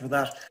 Sarah. Thank you for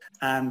that.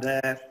 And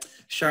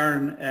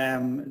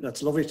Sharon,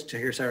 that's lovely to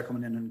hear Sarah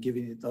coming in and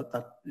giving you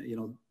that you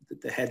know,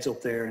 the heads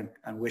up there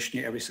and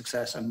wishing you every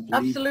success. And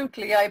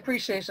absolutely, I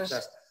appreciate it.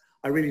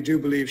 I really do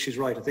believe she's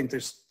right. I think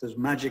there's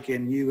magic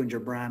in you and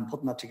your brand,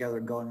 putting that together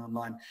and going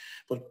online.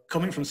 But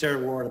coming from Sarah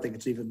Ward, I think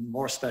it's even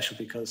more special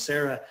because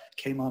Sarah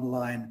came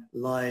online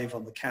live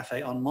on the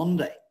cafe on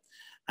Monday.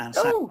 And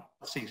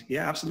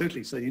yeah,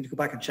 absolutely. So you need to go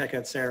back and check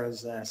out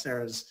Sarah's.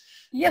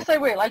 Yes, I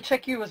will. I'll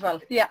check you as well.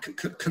 Yeah.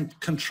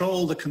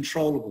 Control the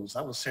controllables.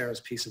 That was Sarah's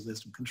piece of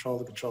wisdom. Control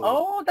the controllables.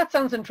 Oh, that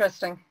sounds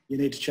interesting. You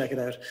need to check it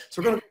out.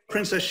 So we're going to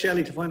Princess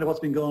Shelley to find out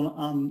what's been going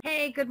on.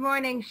 Hey, good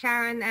morning,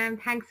 Sharon,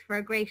 and thanks for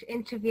a great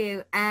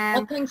interview.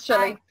 Thanks,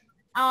 Shelley.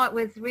 Oh, it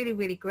was really,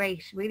 really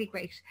great, really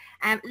great.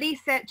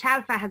 Lisa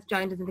Chalfa has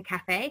joined us in the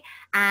cafe,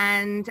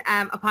 and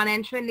upon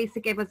entering, Lisa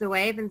gave us a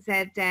wave and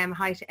said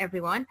hi to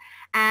everyone.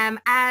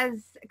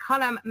 As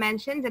Colm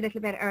mentioned a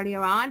little bit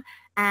earlier on,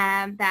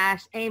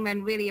 that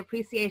Eamon really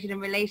appreciated in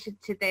relation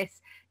to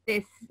this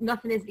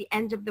nothing is the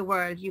end of the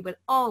world, you will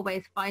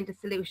always find a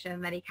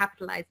solution, that he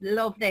capitalized.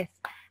 Love this.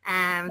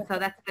 So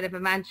that's a bit of a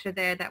mantra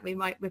there that we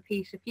might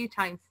repeat a few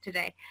times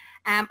today.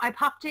 I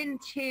popped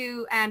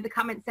into the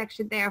comment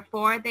section there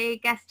for the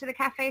guests to the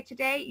cafe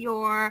today,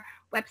 your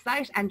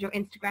website and your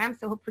Instagram,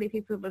 so hopefully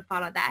people will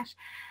follow that.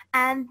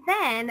 And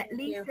then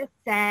Lisa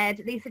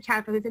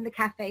Chalfa, who's in the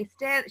cafe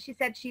still, she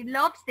said she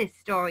loves this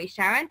story,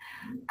 Sharon.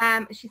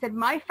 She said,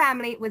 my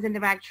family was in the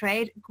rag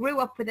trade, grew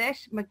up with it,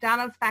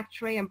 McDonald's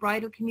factory and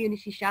bridal communion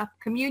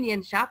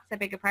shops, I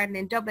beg your pardon,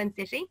 in Dublin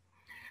City.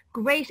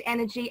 Great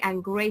energy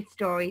and great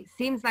story.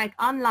 Seems like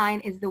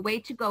online is the way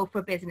to go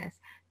for business.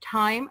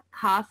 Time,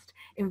 cost,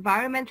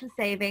 environmental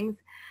savings,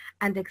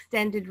 and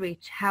extended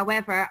reach.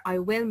 However, I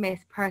will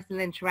miss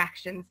personal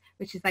interactions,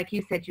 which is like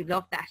you said, you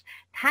love that.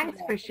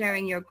 Thanks for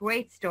sharing your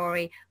great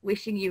story.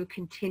 Wishing you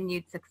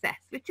continued success,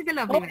 which is a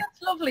lovely message.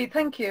 That's lovely.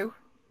 Thank you.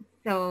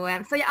 So,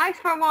 yeah, I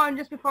forewarned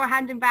just before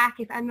handing back,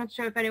 if I'm not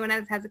sure if anyone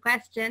else has a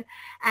question,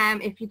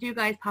 if you do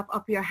guys pop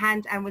up your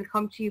hand and we'll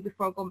come to you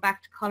before going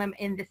back to Colm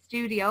in the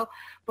studio.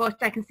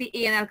 But I can see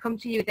Ian, I'll come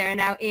to you there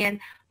now, Ian.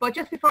 But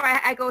just before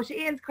I go to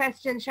Ian's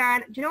question,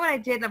 Sharon, do you know what I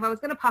did? I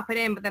was going to pop it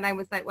in, but then I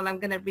was like, well, I'm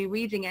going to be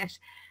reading it.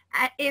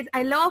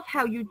 I love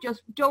how you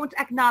just don't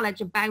acknowledge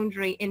a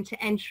boundary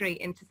into entry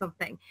into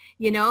something.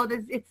 You know,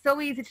 it's so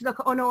easy to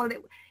look, oh no,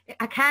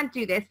 I can't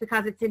do this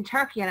because it's in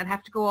Turkey and I'd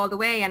have to go all the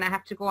way and I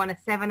have to go on a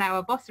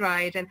 7-hour bus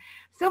ride. And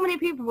so many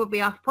people would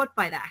be off put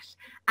by that.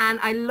 And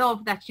I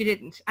love that you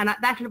didn't. And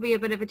that'll be a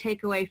bit of a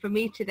takeaway for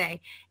me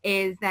today,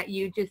 is that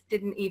you just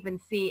didn't even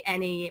see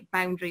any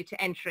boundary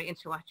to entry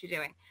into what you're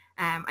doing.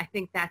 I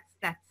think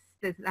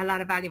there's a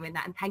lot of value in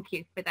that. And thank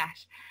you for that.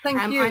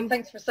 Thank you.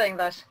 Thanks for saying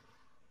that.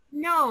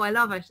 No, I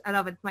love it. I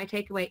love it. My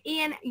takeaway.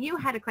 Ian, you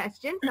had a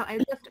question, so I'll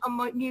just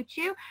unmute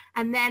you,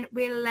 and then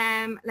we'll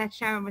let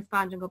Sharon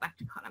respond and go back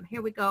to Colm.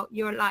 Here we go.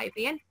 You're live,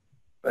 Ian.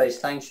 Great.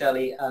 Thanks,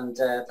 Shelley, and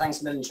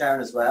thanks a million, Sharon,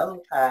 as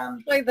well.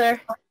 Hi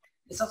there.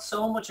 It's not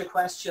so much a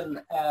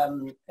question,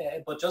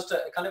 but just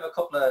a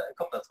couple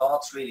of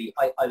thoughts, really.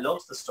 I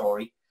loved the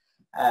story.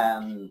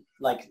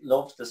 like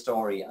loved the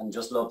story and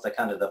just loved the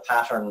kind of the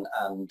pattern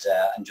and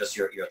just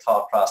your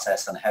thought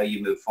process and how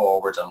you move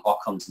forward and what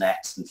comes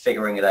next and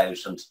figuring it out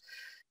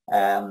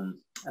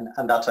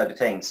and that type of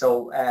thing.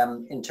 So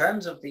in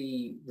terms of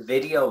the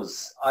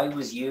videos, I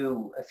was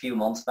you a few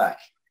months back.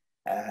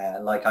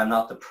 Like I'm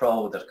not the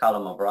pro that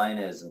Colin O'Brien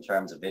is in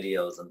terms of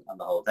videos and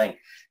the whole thing.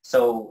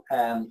 So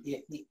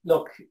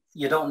look,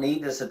 you don't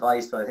need this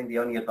advice, but I think the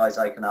only advice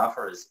I can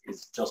offer is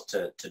just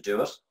to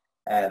do it.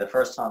 The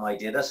first time I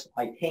did it,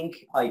 I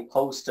think I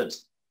posted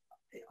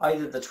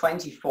either the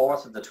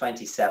 24th or the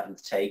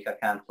 27th take, I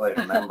can't quite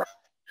remember.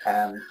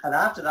 And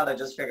after that I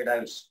just figured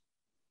out,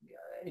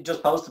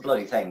 just post the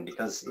bloody thing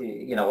because,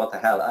 you know, what the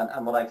hell.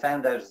 And what I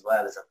found out as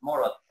well is that the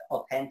more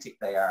authentic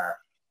they are,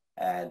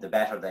 the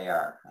better they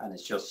are, and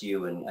it's just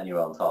you and your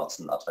own thoughts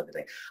and that type of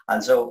thing.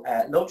 And so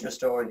loved your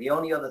story. The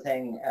only other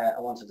thing I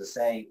wanted to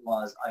say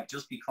was I've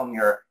just become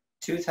your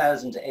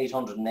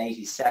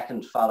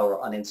 2,882nd follower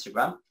on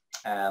Instagram.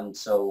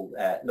 So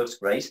looks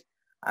great,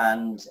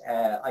 and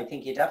I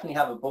think you definitely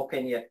have a book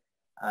in you,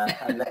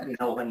 and let me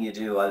know when you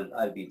do.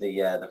 I'll be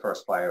the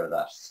first buyer of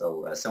that.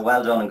 So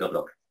well done and good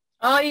luck.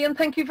 Ian,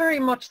 thank you very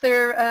much.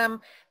 They're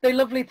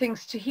lovely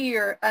things to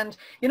hear. And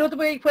you know the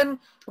way when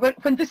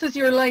this is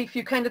your life,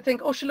 you kind of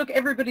think, oh, look,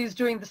 everybody's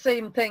doing the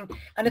same thing.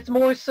 And it's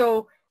more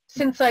so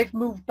since I've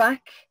moved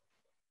back,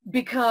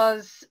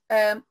 because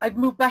I've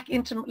moved back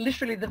into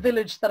literally the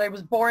village that I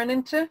was born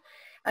into.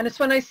 And it's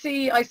when I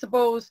see, I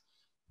suppose,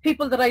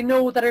 people that I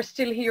know that are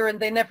still here and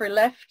they never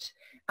left.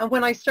 And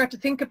when I start to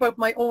think about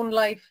my own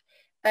life,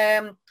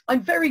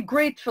 I'm very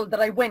grateful that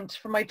I went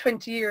for my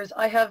 20 years.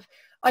 I've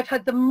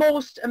had the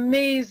most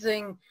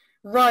amazing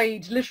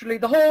ride, literally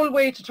the whole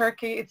way to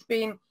Turkey. It's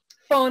been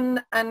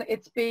fun and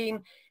it's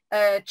been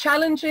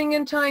challenging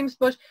in times,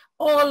 but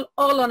all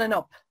on and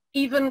up.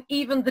 Even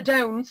the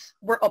downs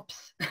were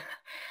ups.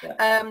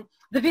 Yeah.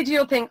 The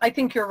video thing, I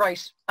think you're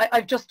right.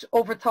 I've just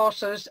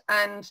overthought it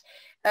and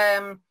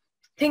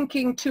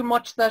thinking too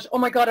much that, oh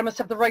my God, I must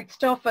have the right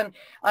stuff and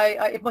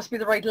it must be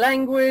the right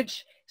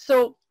language.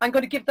 So I'm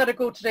going to give that a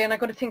go today and I'm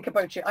going to think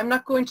about you. I'm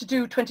not going to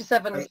do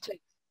 27 takes.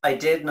 I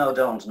did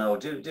don't know.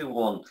 Do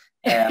one.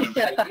 I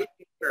did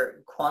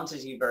hear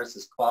quantity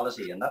versus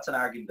quality, and that's an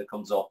argument that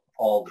comes up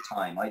all the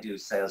time. I do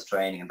sales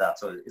training and that,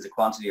 so is it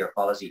quantity or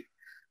quality?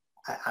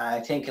 I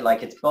think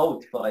like it's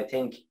both, but I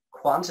think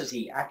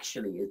quantity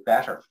actually is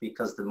better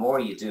because the more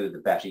you do, the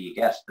better you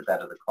get, the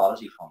better the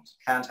quality comes.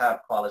 You can't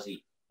have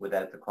quality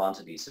without the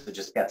quantity, so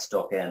just get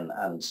stuck in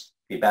and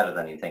be better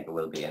than you think it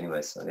will be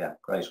anyway. So yeah,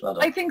 great, well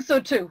done. I think so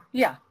too,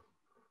 yeah.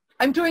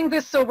 I'm doing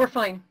this, so we're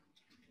fine.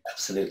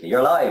 Absolutely.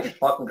 You're live.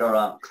 What can go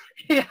wrong?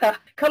 Yeah.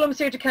 Column's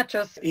here to catch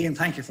us. Ian,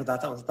 thank you for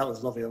that. That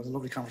was lovely. It was a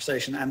lovely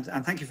conversation. And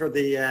thank you for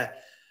the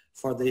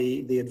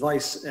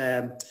advice.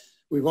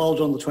 We've all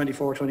done the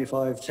 24,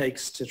 25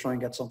 takes to try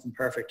and get something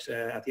perfect.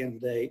 At the end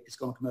of the day, it's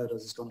going to come out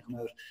as it's going to come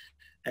out.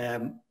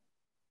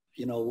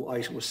 You know,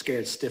 I was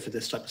scared stiff of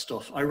this type of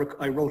stuff. I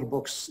wrote a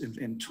book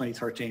in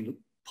 2013,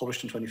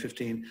 published in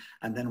 2015,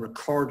 and then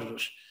recorded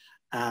it.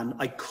 And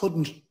I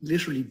couldn't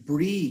literally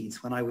breathe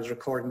when I was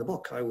recording the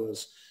book. I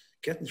was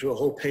getting through a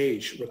whole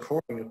page,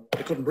 recording it,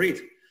 I couldn't breathe,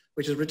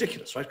 which is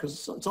ridiculous, right?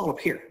 Because it's all up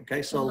here,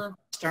 okay? So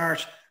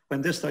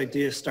when this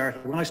idea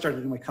started, when I started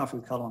doing my Coffee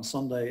with Colin on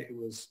Sunday, it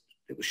was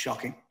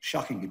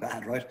shockingly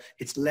bad, right?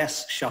 It's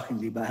less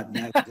shockingly bad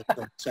now because I've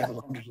got several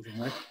hundred of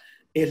them, right?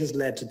 It has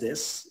led to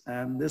this,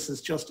 and this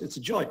is just, it's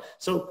a joy.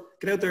 So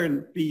get out there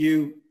and be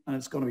you, and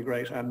it's going to be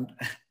great. And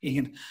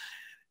Ian,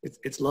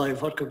 it's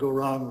live. What could go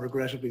wrong?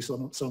 Regrettably,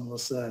 some of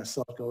us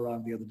saw it go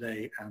wrong the other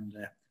day, and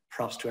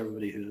props to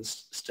everybody who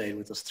has stayed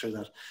with us through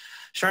that.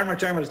 Sharon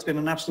McDermott, it's been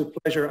an absolute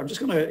pleasure. I'm just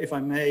going to, if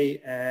I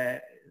may,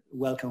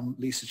 welcome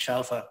Lisa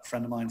Chalfa, a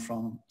friend of mine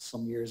from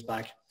some years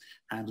back.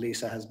 And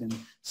Lisa has been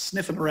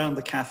sniffing around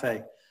the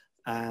cafe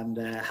and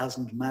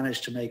hasn't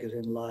managed to make it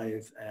in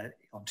live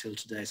until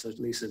today. So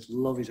Lisa, it's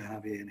lovely to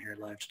have you in here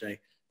live today.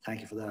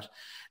 Thank you for that.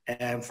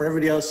 For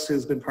everybody else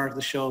who's been part of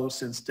the show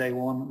since day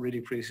one, really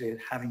appreciate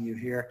having you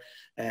here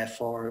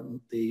for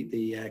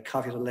the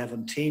Coffee at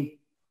 11 team.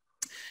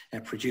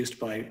 Produced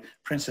by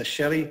Princess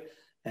Shelley,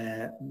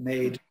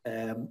 made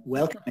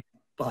welcoming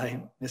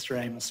by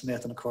Mr. Amos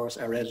Smith, and of course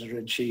our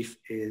editor-in-chief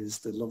is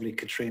the lovely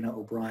Katrina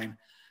O'Brien,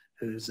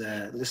 who's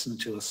listening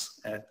to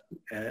us.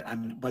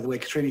 And by the way,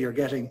 Katrina, you're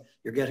getting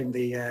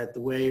the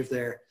wave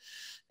there,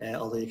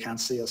 although you can't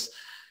see us.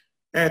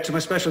 To my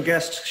special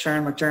guest,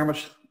 Sharon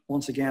McDermott,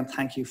 once again,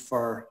 thank you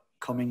for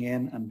coming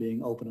in and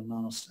being open and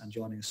honest and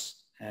joining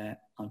us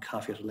on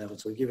Coffee at 11.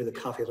 So we give you the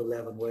Coffee at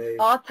 11 wave.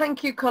 Oh,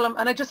 thank you, Colm.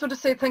 And I just want to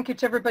say thank you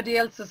to everybody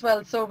else as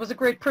well. So it was a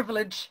great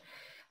privilege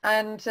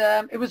and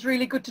it was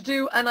really good to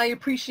do, and I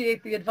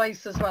appreciate the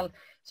advice as well.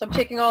 So I'm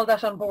taking all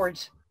that on board.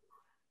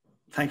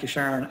 Thank you,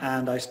 Sharon.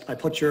 And I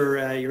put your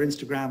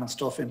Instagram and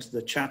stuff into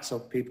the chat so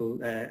people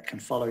can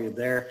follow you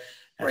there.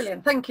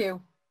 Brilliant, thank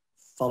you.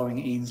 Following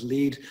Ian's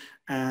lead.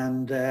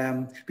 And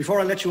before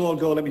I let you all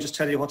go, let me just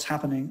tell you what's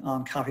happening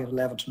on Coffee at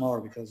 11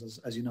 tomorrow, because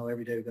as you know,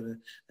 every day we've got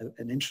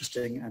an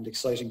interesting and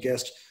exciting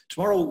guest.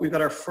 Tomorrow we've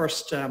got our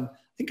first, I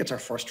think it's our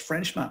first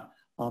Frenchman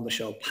on the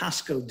show,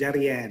 Pascal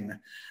Derrien.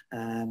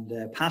 And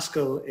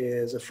Pascal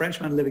is a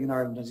Frenchman living in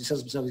Ireland, and he says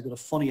himself he's got a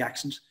funny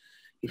accent.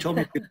 He told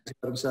me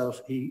about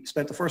himself. He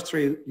spent the first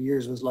 3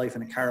 years of his life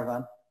in a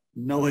caravan.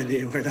 No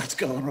idea where that's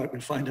going, right?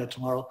 We'll find out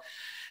tomorrow.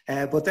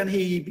 But then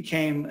he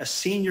became a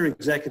senior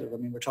executive. I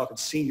mean, we're talking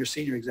senior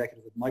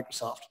executive with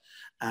Microsoft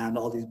and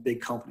all these big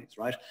companies,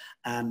 right?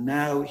 And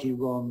now he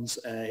runs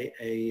a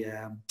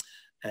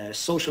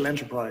social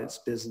enterprise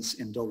business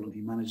in Dublin.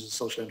 He manages a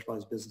social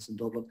enterprise business in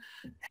Dublin.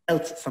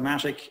 Health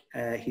fanatic.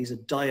 He's a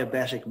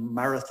diabetic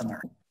marathoner,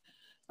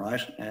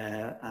 right?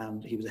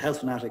 And he was a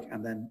health fanatic,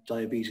 and then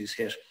diabetes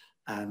hit,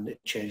 and it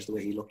changed the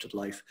way he looked at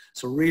life.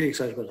 So really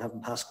excited about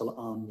having Pascal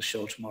on the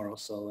show tomorrow.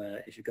 So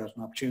if you've got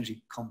an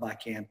opportunity, come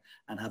back in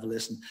and have a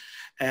listen.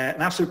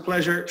 An absolute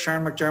pleasure.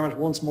 Sharon McDermott,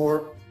 once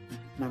more,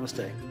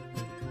 namaste.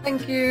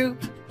 Thank you.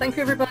 Thank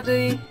you,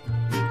 everybody.